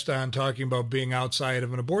a guest on talking about being outside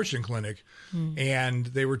of an abortion clinic. And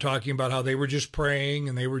they were talking about how they were just praying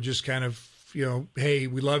and they were just kind of, hey,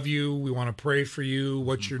 we love you. We want to pray for you.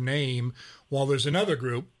 What's your name? While there's another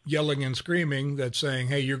group yelling and screaming that's saying,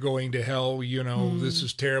 hey, you're going to hell. This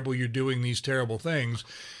is terrible. You're doing these terrible things.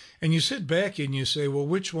 And you sit back and you say, well,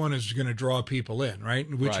 which one is going to draw people in, right?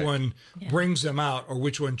 And which one brings them out, or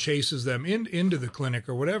which one chases them into the clinic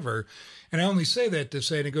or whatever. And I only say that to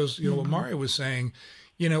say, and it goes, what Mario was saying,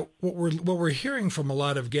 what we're hearing from a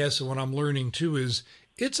lot of guests and what I'm learning too is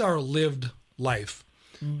it's our lived life.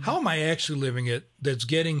 How am I actually living it that's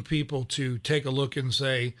getting people to take a look and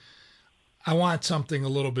say, I want something a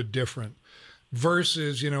little bit different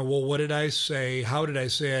versus, well, what did I say? How did I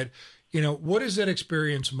say it? What is that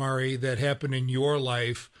experience, Mari, that happened in your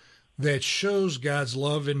life that shows God's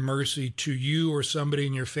love and mercy to you or somebody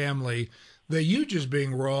in your family that you just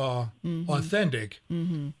being raw, authentic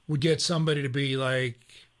would get somebody to be like,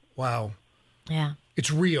 wow,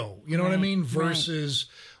 it's real. You know what I mean? Versus,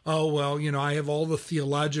 oh, well, I have all the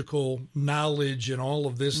theological knowledge and all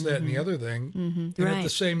of this, that, and the other thing. And at the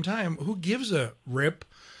same time, who gives a rip?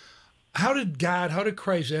 How did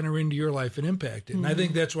Christ enter into your life and impact it? And I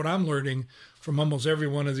think that's what I'm learning from almost every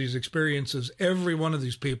one of these experiences, every one of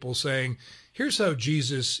these people saying, here's how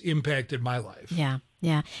Jesus impacted my life. Yeah.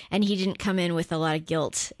 Yeah. And he didn't come in with a lot of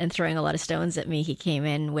guilt and throwing a lot of stones at me. He came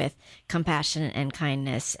in with compassion and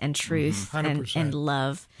kindness and truth and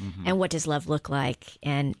love. And what does love look like?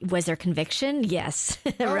 And was there conviction? Yes.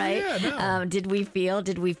 Right. Yeah, no. Did we feel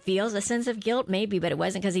a sense of guilt? Maybe, but it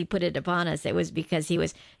wasn't because he put it upon us. It was because he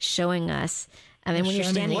was showing us. I mean, when you're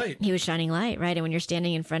standing, he was shining light, right? And when you're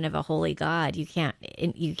standing in front of a holy God, you can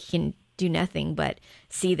do nothing but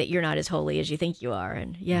see that you're not as holy as you think you are.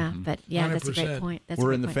 And that's a great point.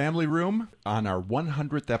 We're in the family room on our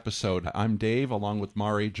 100th episode. I'm Dave, along with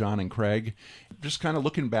Mari, John, and Craig, just kind of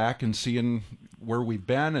looking back and seeing where we've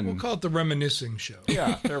been. And we'll call it the reminiscing show.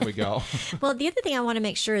 Yeah, there we go. Well, the other thing I want to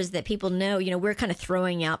make sure is that people know, we're kind of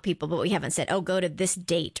throwing out people, but we haven't said, go to this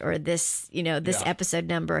date or this, this episode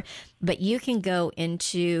number. But you can go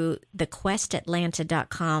into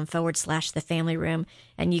thequestatlanta.com/the family room,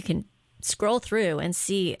 and you can scroll through and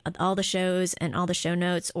see all the shows and all the show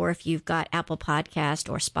notes, or if you've got Apple Podcast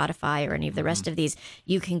or Spotify or any of the rest of these,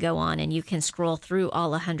 you can go on and you can scroll through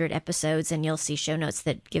all 100 episodes and you'll see show notes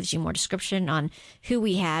that gives you more description on who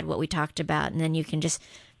we had, what we talked about, and then you can just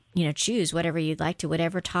choose whatever you'd like to,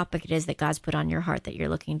 whatever topic it is that God's put on your heart that you're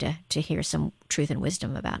looking to hear some truth and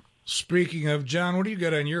wisdom about. Speaking of, John, what do you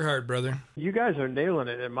got on your heart, brother? You guys are nailing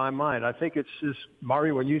it in my mind. I think it's just,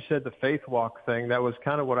 Mari, when you said the faith walk thing, that was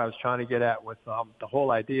kind of what I was trying to get at with the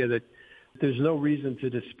whole idea that there's no reason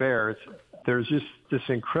to despair. There's just this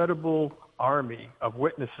incredible army of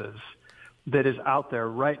witnesses that is out there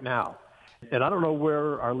right now. And I don't know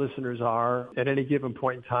where our listeners are at any given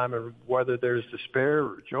point in time, or whether there's despair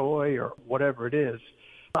or joy or whatever it is.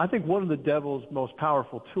 I think one of the devil's most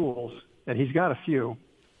powerful tools, and he's got a few,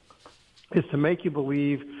 is to make you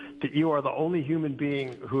believe that you are the only human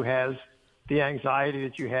being who has the anxiety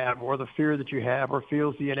that you have, or the fear that you have, or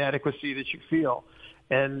feels the inadequacy that you feel.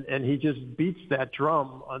 And he just beats that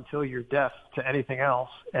drum until you're deaf to anything else.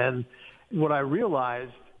 And what I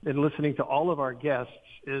realized in listening to all of our guests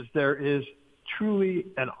is there is truly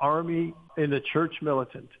an army in the church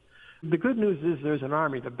militant. The good news is there's an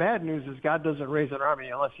army. The bad news is God doesn't raise an army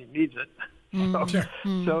unless he needs it.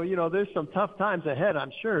 So, there's some tough times ahead,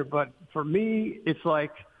 I'm sure. But for me, it's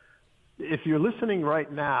like, if you're listening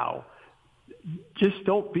right now, just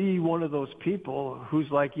don't be one of those people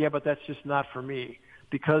who's like, yeah, but that's just not for me.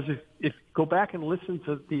 Because if go back and listen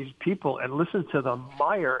to these people and listen to the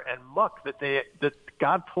mire and muck that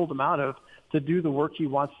God pulled them out of to do the work he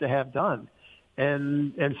wants to have done.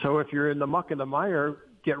 And so if you're in the muck and the mire,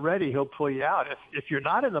 get ready, he'll pull you out. If you're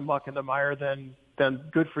not in the muck and the mire, then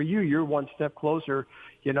good for you. You're one step closer,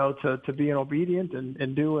 to being obedient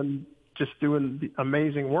and doing the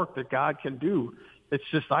amazing work that God can do. It's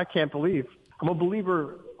just, I can't believe. I'm a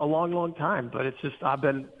believer a long, long time, but it's just, I've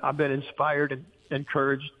been inspired and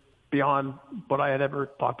encouraged beyond what I had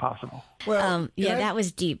ever thought possible. Well, that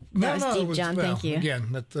was deep. That was deep, John. Thank you.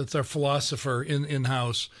 Again, that's our philosopher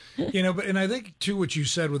in-house. And I think, too, what you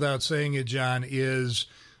said without saying it, John, is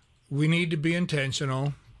we need to be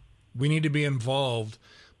intentional. We need to be involved.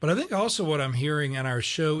 But I think also what I'm hearing on our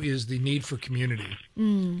show is the need for community,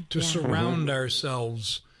 to surround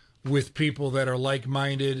ourselves with people that are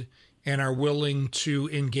like-minded and are willing to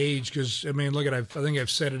engage. Because, I think I've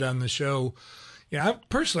said it on the show. Yeah,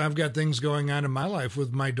 I've got things going on in my life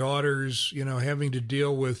with my daughters, having to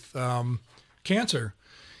deal with cancer,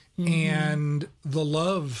 and the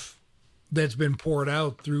love that's been poured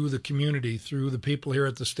out through the community, through the people here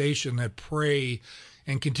at the station that pray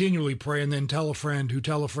and continually pray, and then tell a friend who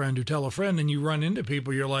tell a friend who tell a friend, and you run into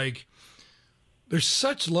people, you're like, there's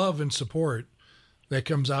such love and support that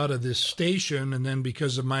comes out of this station. And then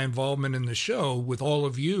because of my involvement in the show with all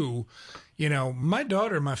of you, my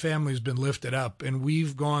daughter and my family has been lifted up, and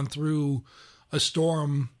we've gone through a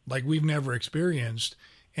storm like we've never experienced.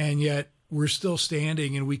 And yet we're still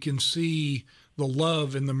standing, and we can see the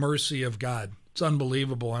love and the mercy of God. It's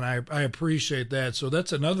unbelievable. And I appreciate that. So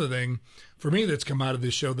that's another thing for me that's come out of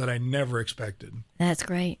this show that I never expected. That's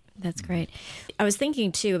great. That's great. I was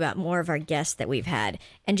thinking, too, about more of our guests that we've had,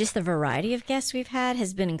 and just the variety of guests we've had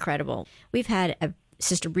has been incredible. We've had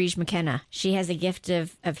Sister Breege McKenna. She has a gift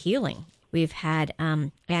of healing. We've had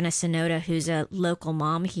Anna Sonoda, who's a local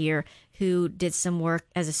mom here, who did some work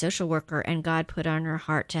as a social worker, and God put on her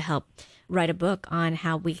heart to help write a book on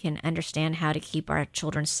how we can understand how to keep our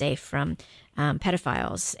children safe from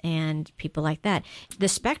pedophiles and people like that. The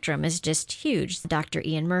spectrum is just huge. Dr.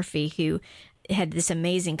 Ian Murphy, who had this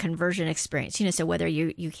amazing conversion experience, so whether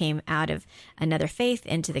you came out of another faith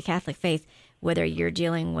into the Catholic faith, whether you're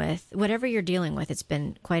dealing with whatever you're dealing with, it's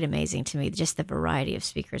been quite amazing to me, just the variety of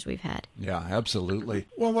speakers we've had. Yeah, absolutely.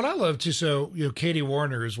 Well, what I love too, so Katie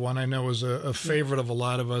Warner is one I know is a favorite of a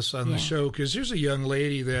lot of us on the show, because here's a young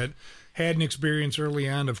lady that had an experience early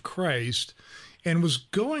on of Christ and was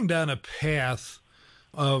going down a path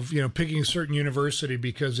of picking a certain university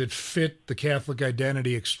because it fit the Catholic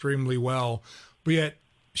identity extremely well, but yet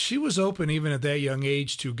she was open even at that young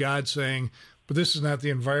age to God saying, but this is not the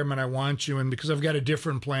environment I want you in, because I've got a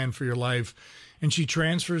different plan for your life. And she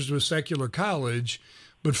transfers to a secular college,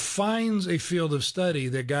 but finds a field of study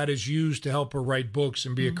that God has used to help her write books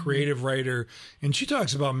and be a creative writer. And she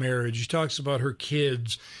talks about marriage. She talks about her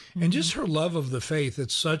kids, and just her love of the faith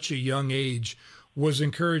at such a young age was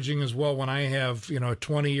encouraging as well. When I have, a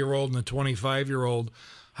 20-year-old and a 25-year-old,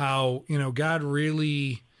 how, God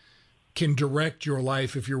really can direct your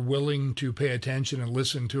life if you're willing to pay attention and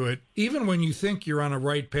listen to it. Even when you think you're on a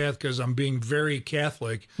right path, because I'm being very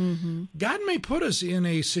Catholic, God may put us in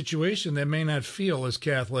a situation that may not feel as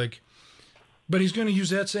Catholic, but he's going to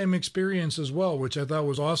use that same experience as well, which I thought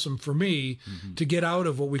was awesome for me to get out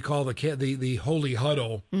of what we call the holy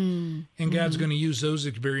huddle. And God's going to use those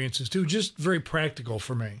experiences too, just very practical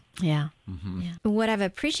for me. Yeah. What I've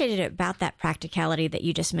appreciated about that practicality that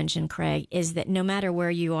you just mentioned, Craig, is that no matter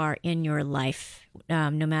where you are in your life, no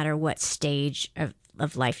matter what stage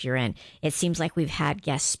of life you're in, it seems like we've had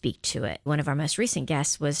guests speak to it. One of our most recent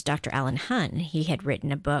guests was Dr. Alan Hunt. He had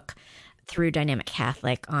written a book through Dynamic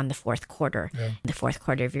Catholic on the fourth quarter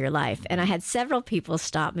of your life. And I had several people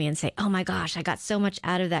stop me and say, oh my gosh, I got so much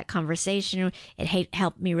out of that conversation. It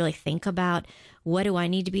helped me really think about, what do I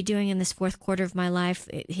need to be doing in this fourth quarter of my life?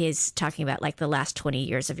 He's talking about like the last 20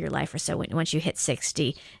 years of your life or so. Once you hit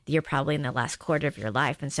 60, you're probably in the last quarter of your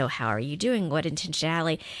life. And so how are you doing? What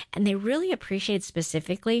intentionality? And they really appreciate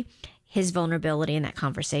specifically his vulnerability in that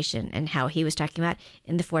conversation, and how he was talking about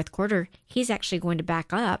in the fourth quarter, he's actually going to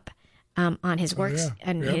back up on his work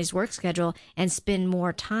his work schedule and spend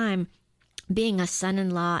more time being a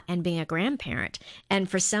son-in-law and being a grandparent. And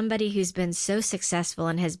for somebody who's been so successful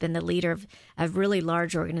and has been the leader of really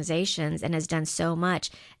large organizations and has done so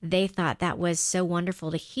much, they thought that was so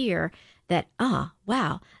wonderful to hear that,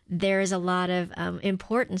 wow, there is a lot of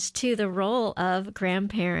importance to the role of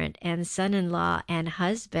grandparent and son-in-law and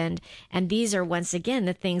husband. And these are, once again,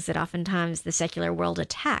 the things that oftentimes the secular world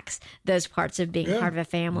attacks, those parts of being part of a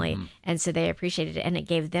family. And so they appreciated it, and it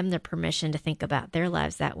gave them the permission to think about their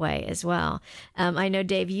lives that way as well. I know,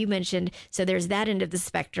 Dave, you mentioned, so there's that end of the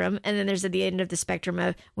spectrum, and then there's at the end of the spectrum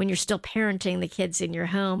of when you're still parenting the kids in your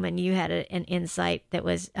home, and you had an insight that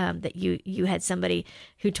was that you had somebody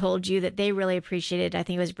who told you that they really appreciated, I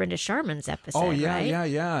think it was Brenda Sharman's episode. Oh, yeah, right?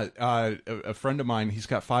 yeah. A friend of mine, he's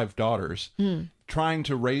got 5 daughters, trying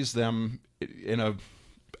to raise them in a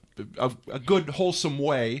good, wholesome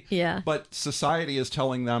way. Yeah. But society is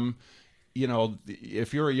telling them, you know,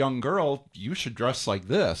 if you're a young girl, you should dress like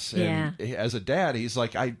this. And as a dad, he's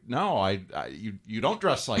like, you don't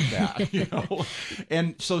dress like that, you know?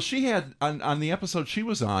 And so she had, on the episode she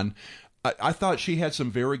was on, I thought she had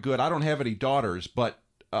some very good, I don't have any daughters, but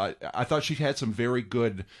I thought she had some very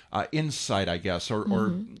good insight, I guess, or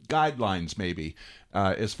guidelines maybe,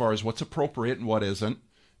 as far as what's appropriate and what isn't.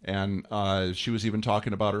 And she was even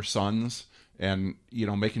talking about her sons and, you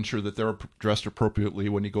know, making sure that they're dressed appropriately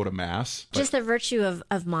when you go to Mass. Just the virtue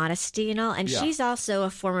of modesty and all. And she's also a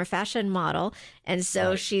former fashion model. And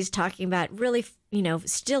so she's talking about really, you know,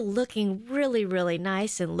 still looking really, really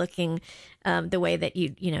nice and looking the way that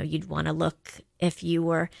you'd want to look if you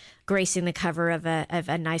were gracing the cover of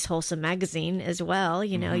a nice, wholesome magazine as well.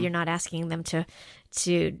 You know, you're not asking them to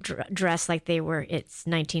dress like it's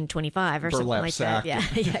 1925 or burlap something like sack. that. Yeah,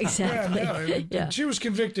 exactly. She was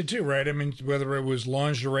convicted too, right? I mean, whether it was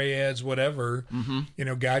lingerie ads, whatever, you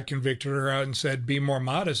know, God convicted her out and said, be more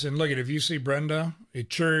modest. And look, if you see Brenda at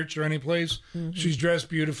church or any place, she's dressed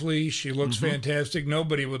beautifully. She looks fantastic.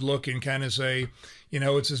 Nobody would look and kind of say, you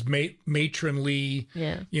know, it's this matronly,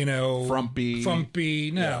 you know, frumpy.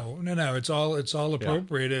 No. It's all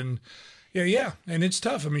appropriate. And and it's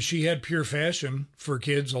tough. I mean, she had Pure Fashion for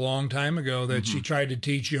kids a long time ago that she tried to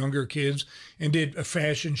teach younger kids and did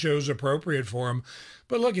fashion shows appropriate for them.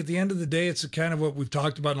 But look, at the end of the day, it's kind of what we've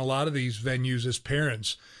talked about in a lot of these venues as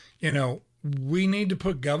parents. You know, we need to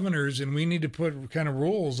put governors and we need to put kind of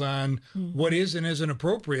rules on what is and isn't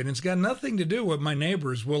appropriate. And it's got nothing to do with what my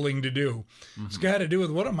neighbor is willing to do. It's got to do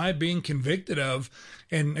with what am I being convicted of.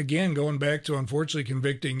 And again, going back to unfortunately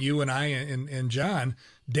convicting you and I and John,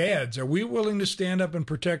 dads, are we willing to stand up and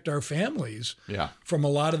protect our families from a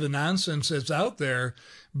lot of the nonsense that's out there?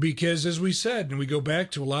 Because as we said, and we go back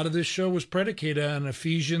to a lot of this show was predicated on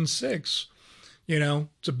Ephesians 6. You know,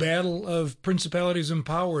 it's a battle of principalities and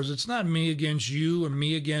powers. It's not me against you and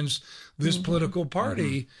me against this political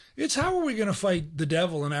party. It's how are we going to fight the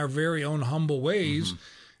devil in our very own humble ways?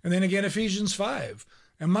 And then again, Ephesians 5.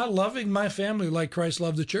 Am I loving my family like Christ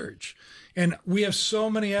loved the church? And we have so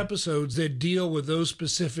many episodes that deal with those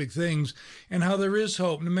specific things and how there is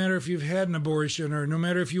hope, no matter if you've had an abortion or no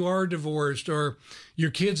matter if you are divorced or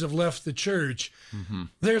your kids have left the church.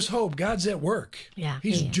 There's hope. God's at work. Yeah,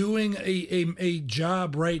 He's doing a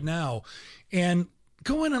job right now. And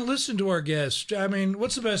go in and listen to our guests. I mean,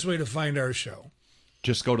 what's the best way to find our show?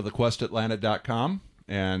 Just go to thequestatlanta.com.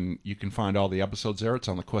 And you can find all the episodes there. It's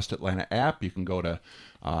on the Quest Atlanta app. You can go to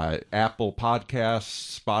Apple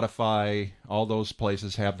Podcasts, Spotify, all those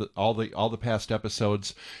places have all the past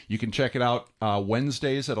episodes. You can check it out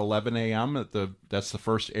Wednesdays at 11 a.m. That's the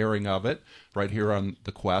first airing of it right here on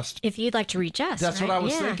the Quest. If you'd like to reach us, that's what I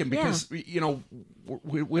was thinking, because you know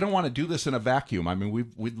we don't want to do this in a vacuum. I mean,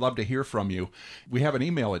 we'd love to hear from you. We have an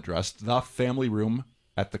email address,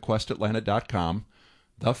 thefamilyroom@thequestatlanta.com.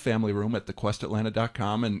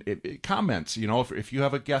 thefamilyroom@thequestatlanta.com, and it comments, you know, if you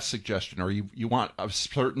have a guest suggestion or you want a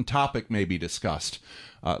certain topic maybe discussed,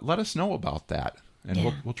 let us know about that.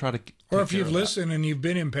 And we'll try to. Or if you've listened and you've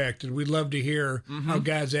been impacted, we'd love to hear how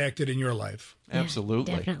God's acted in your life.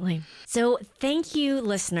 Absolutely. Definitely. So thank you,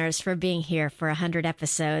 listeners, for being here for 100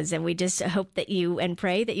 episodes. And we just hope that you and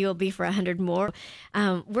pray that you will be for 100 more.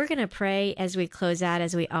 We're going to pray as we close out,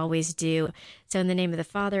 as we always do. So in the name of the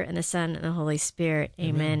Father, and the Son, and the Holy Spirit,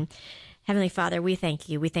 amen. Heavenly Father, we thank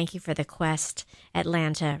you. We thank you for the Quest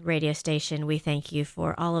Atlanta radio station. We thank you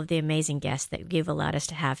for all of the amazing guests that you've allowed us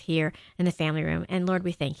to have here in the family room. And Lord,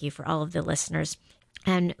 we thank you for all of the listeners.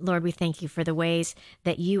 And Lord, we thank you for the ways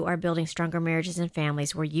that you are building stronger marriages and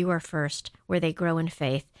families where you are first, where they grow in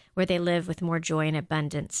faith, where they live with more joy and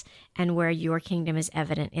abundance, and where your kingdom is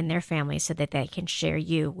evident in their families so that they can share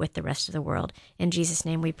you with the rest of the world. In Jesus'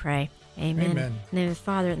 name we pray. Amen. In the name of the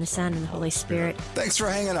Father, and the Son, and the Holy Spirit. Thanks for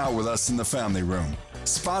hanging out with us in the family room.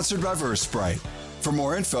 Sponsored by VerseBrite. For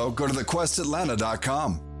more info, go to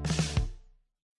thequestatlanta.com.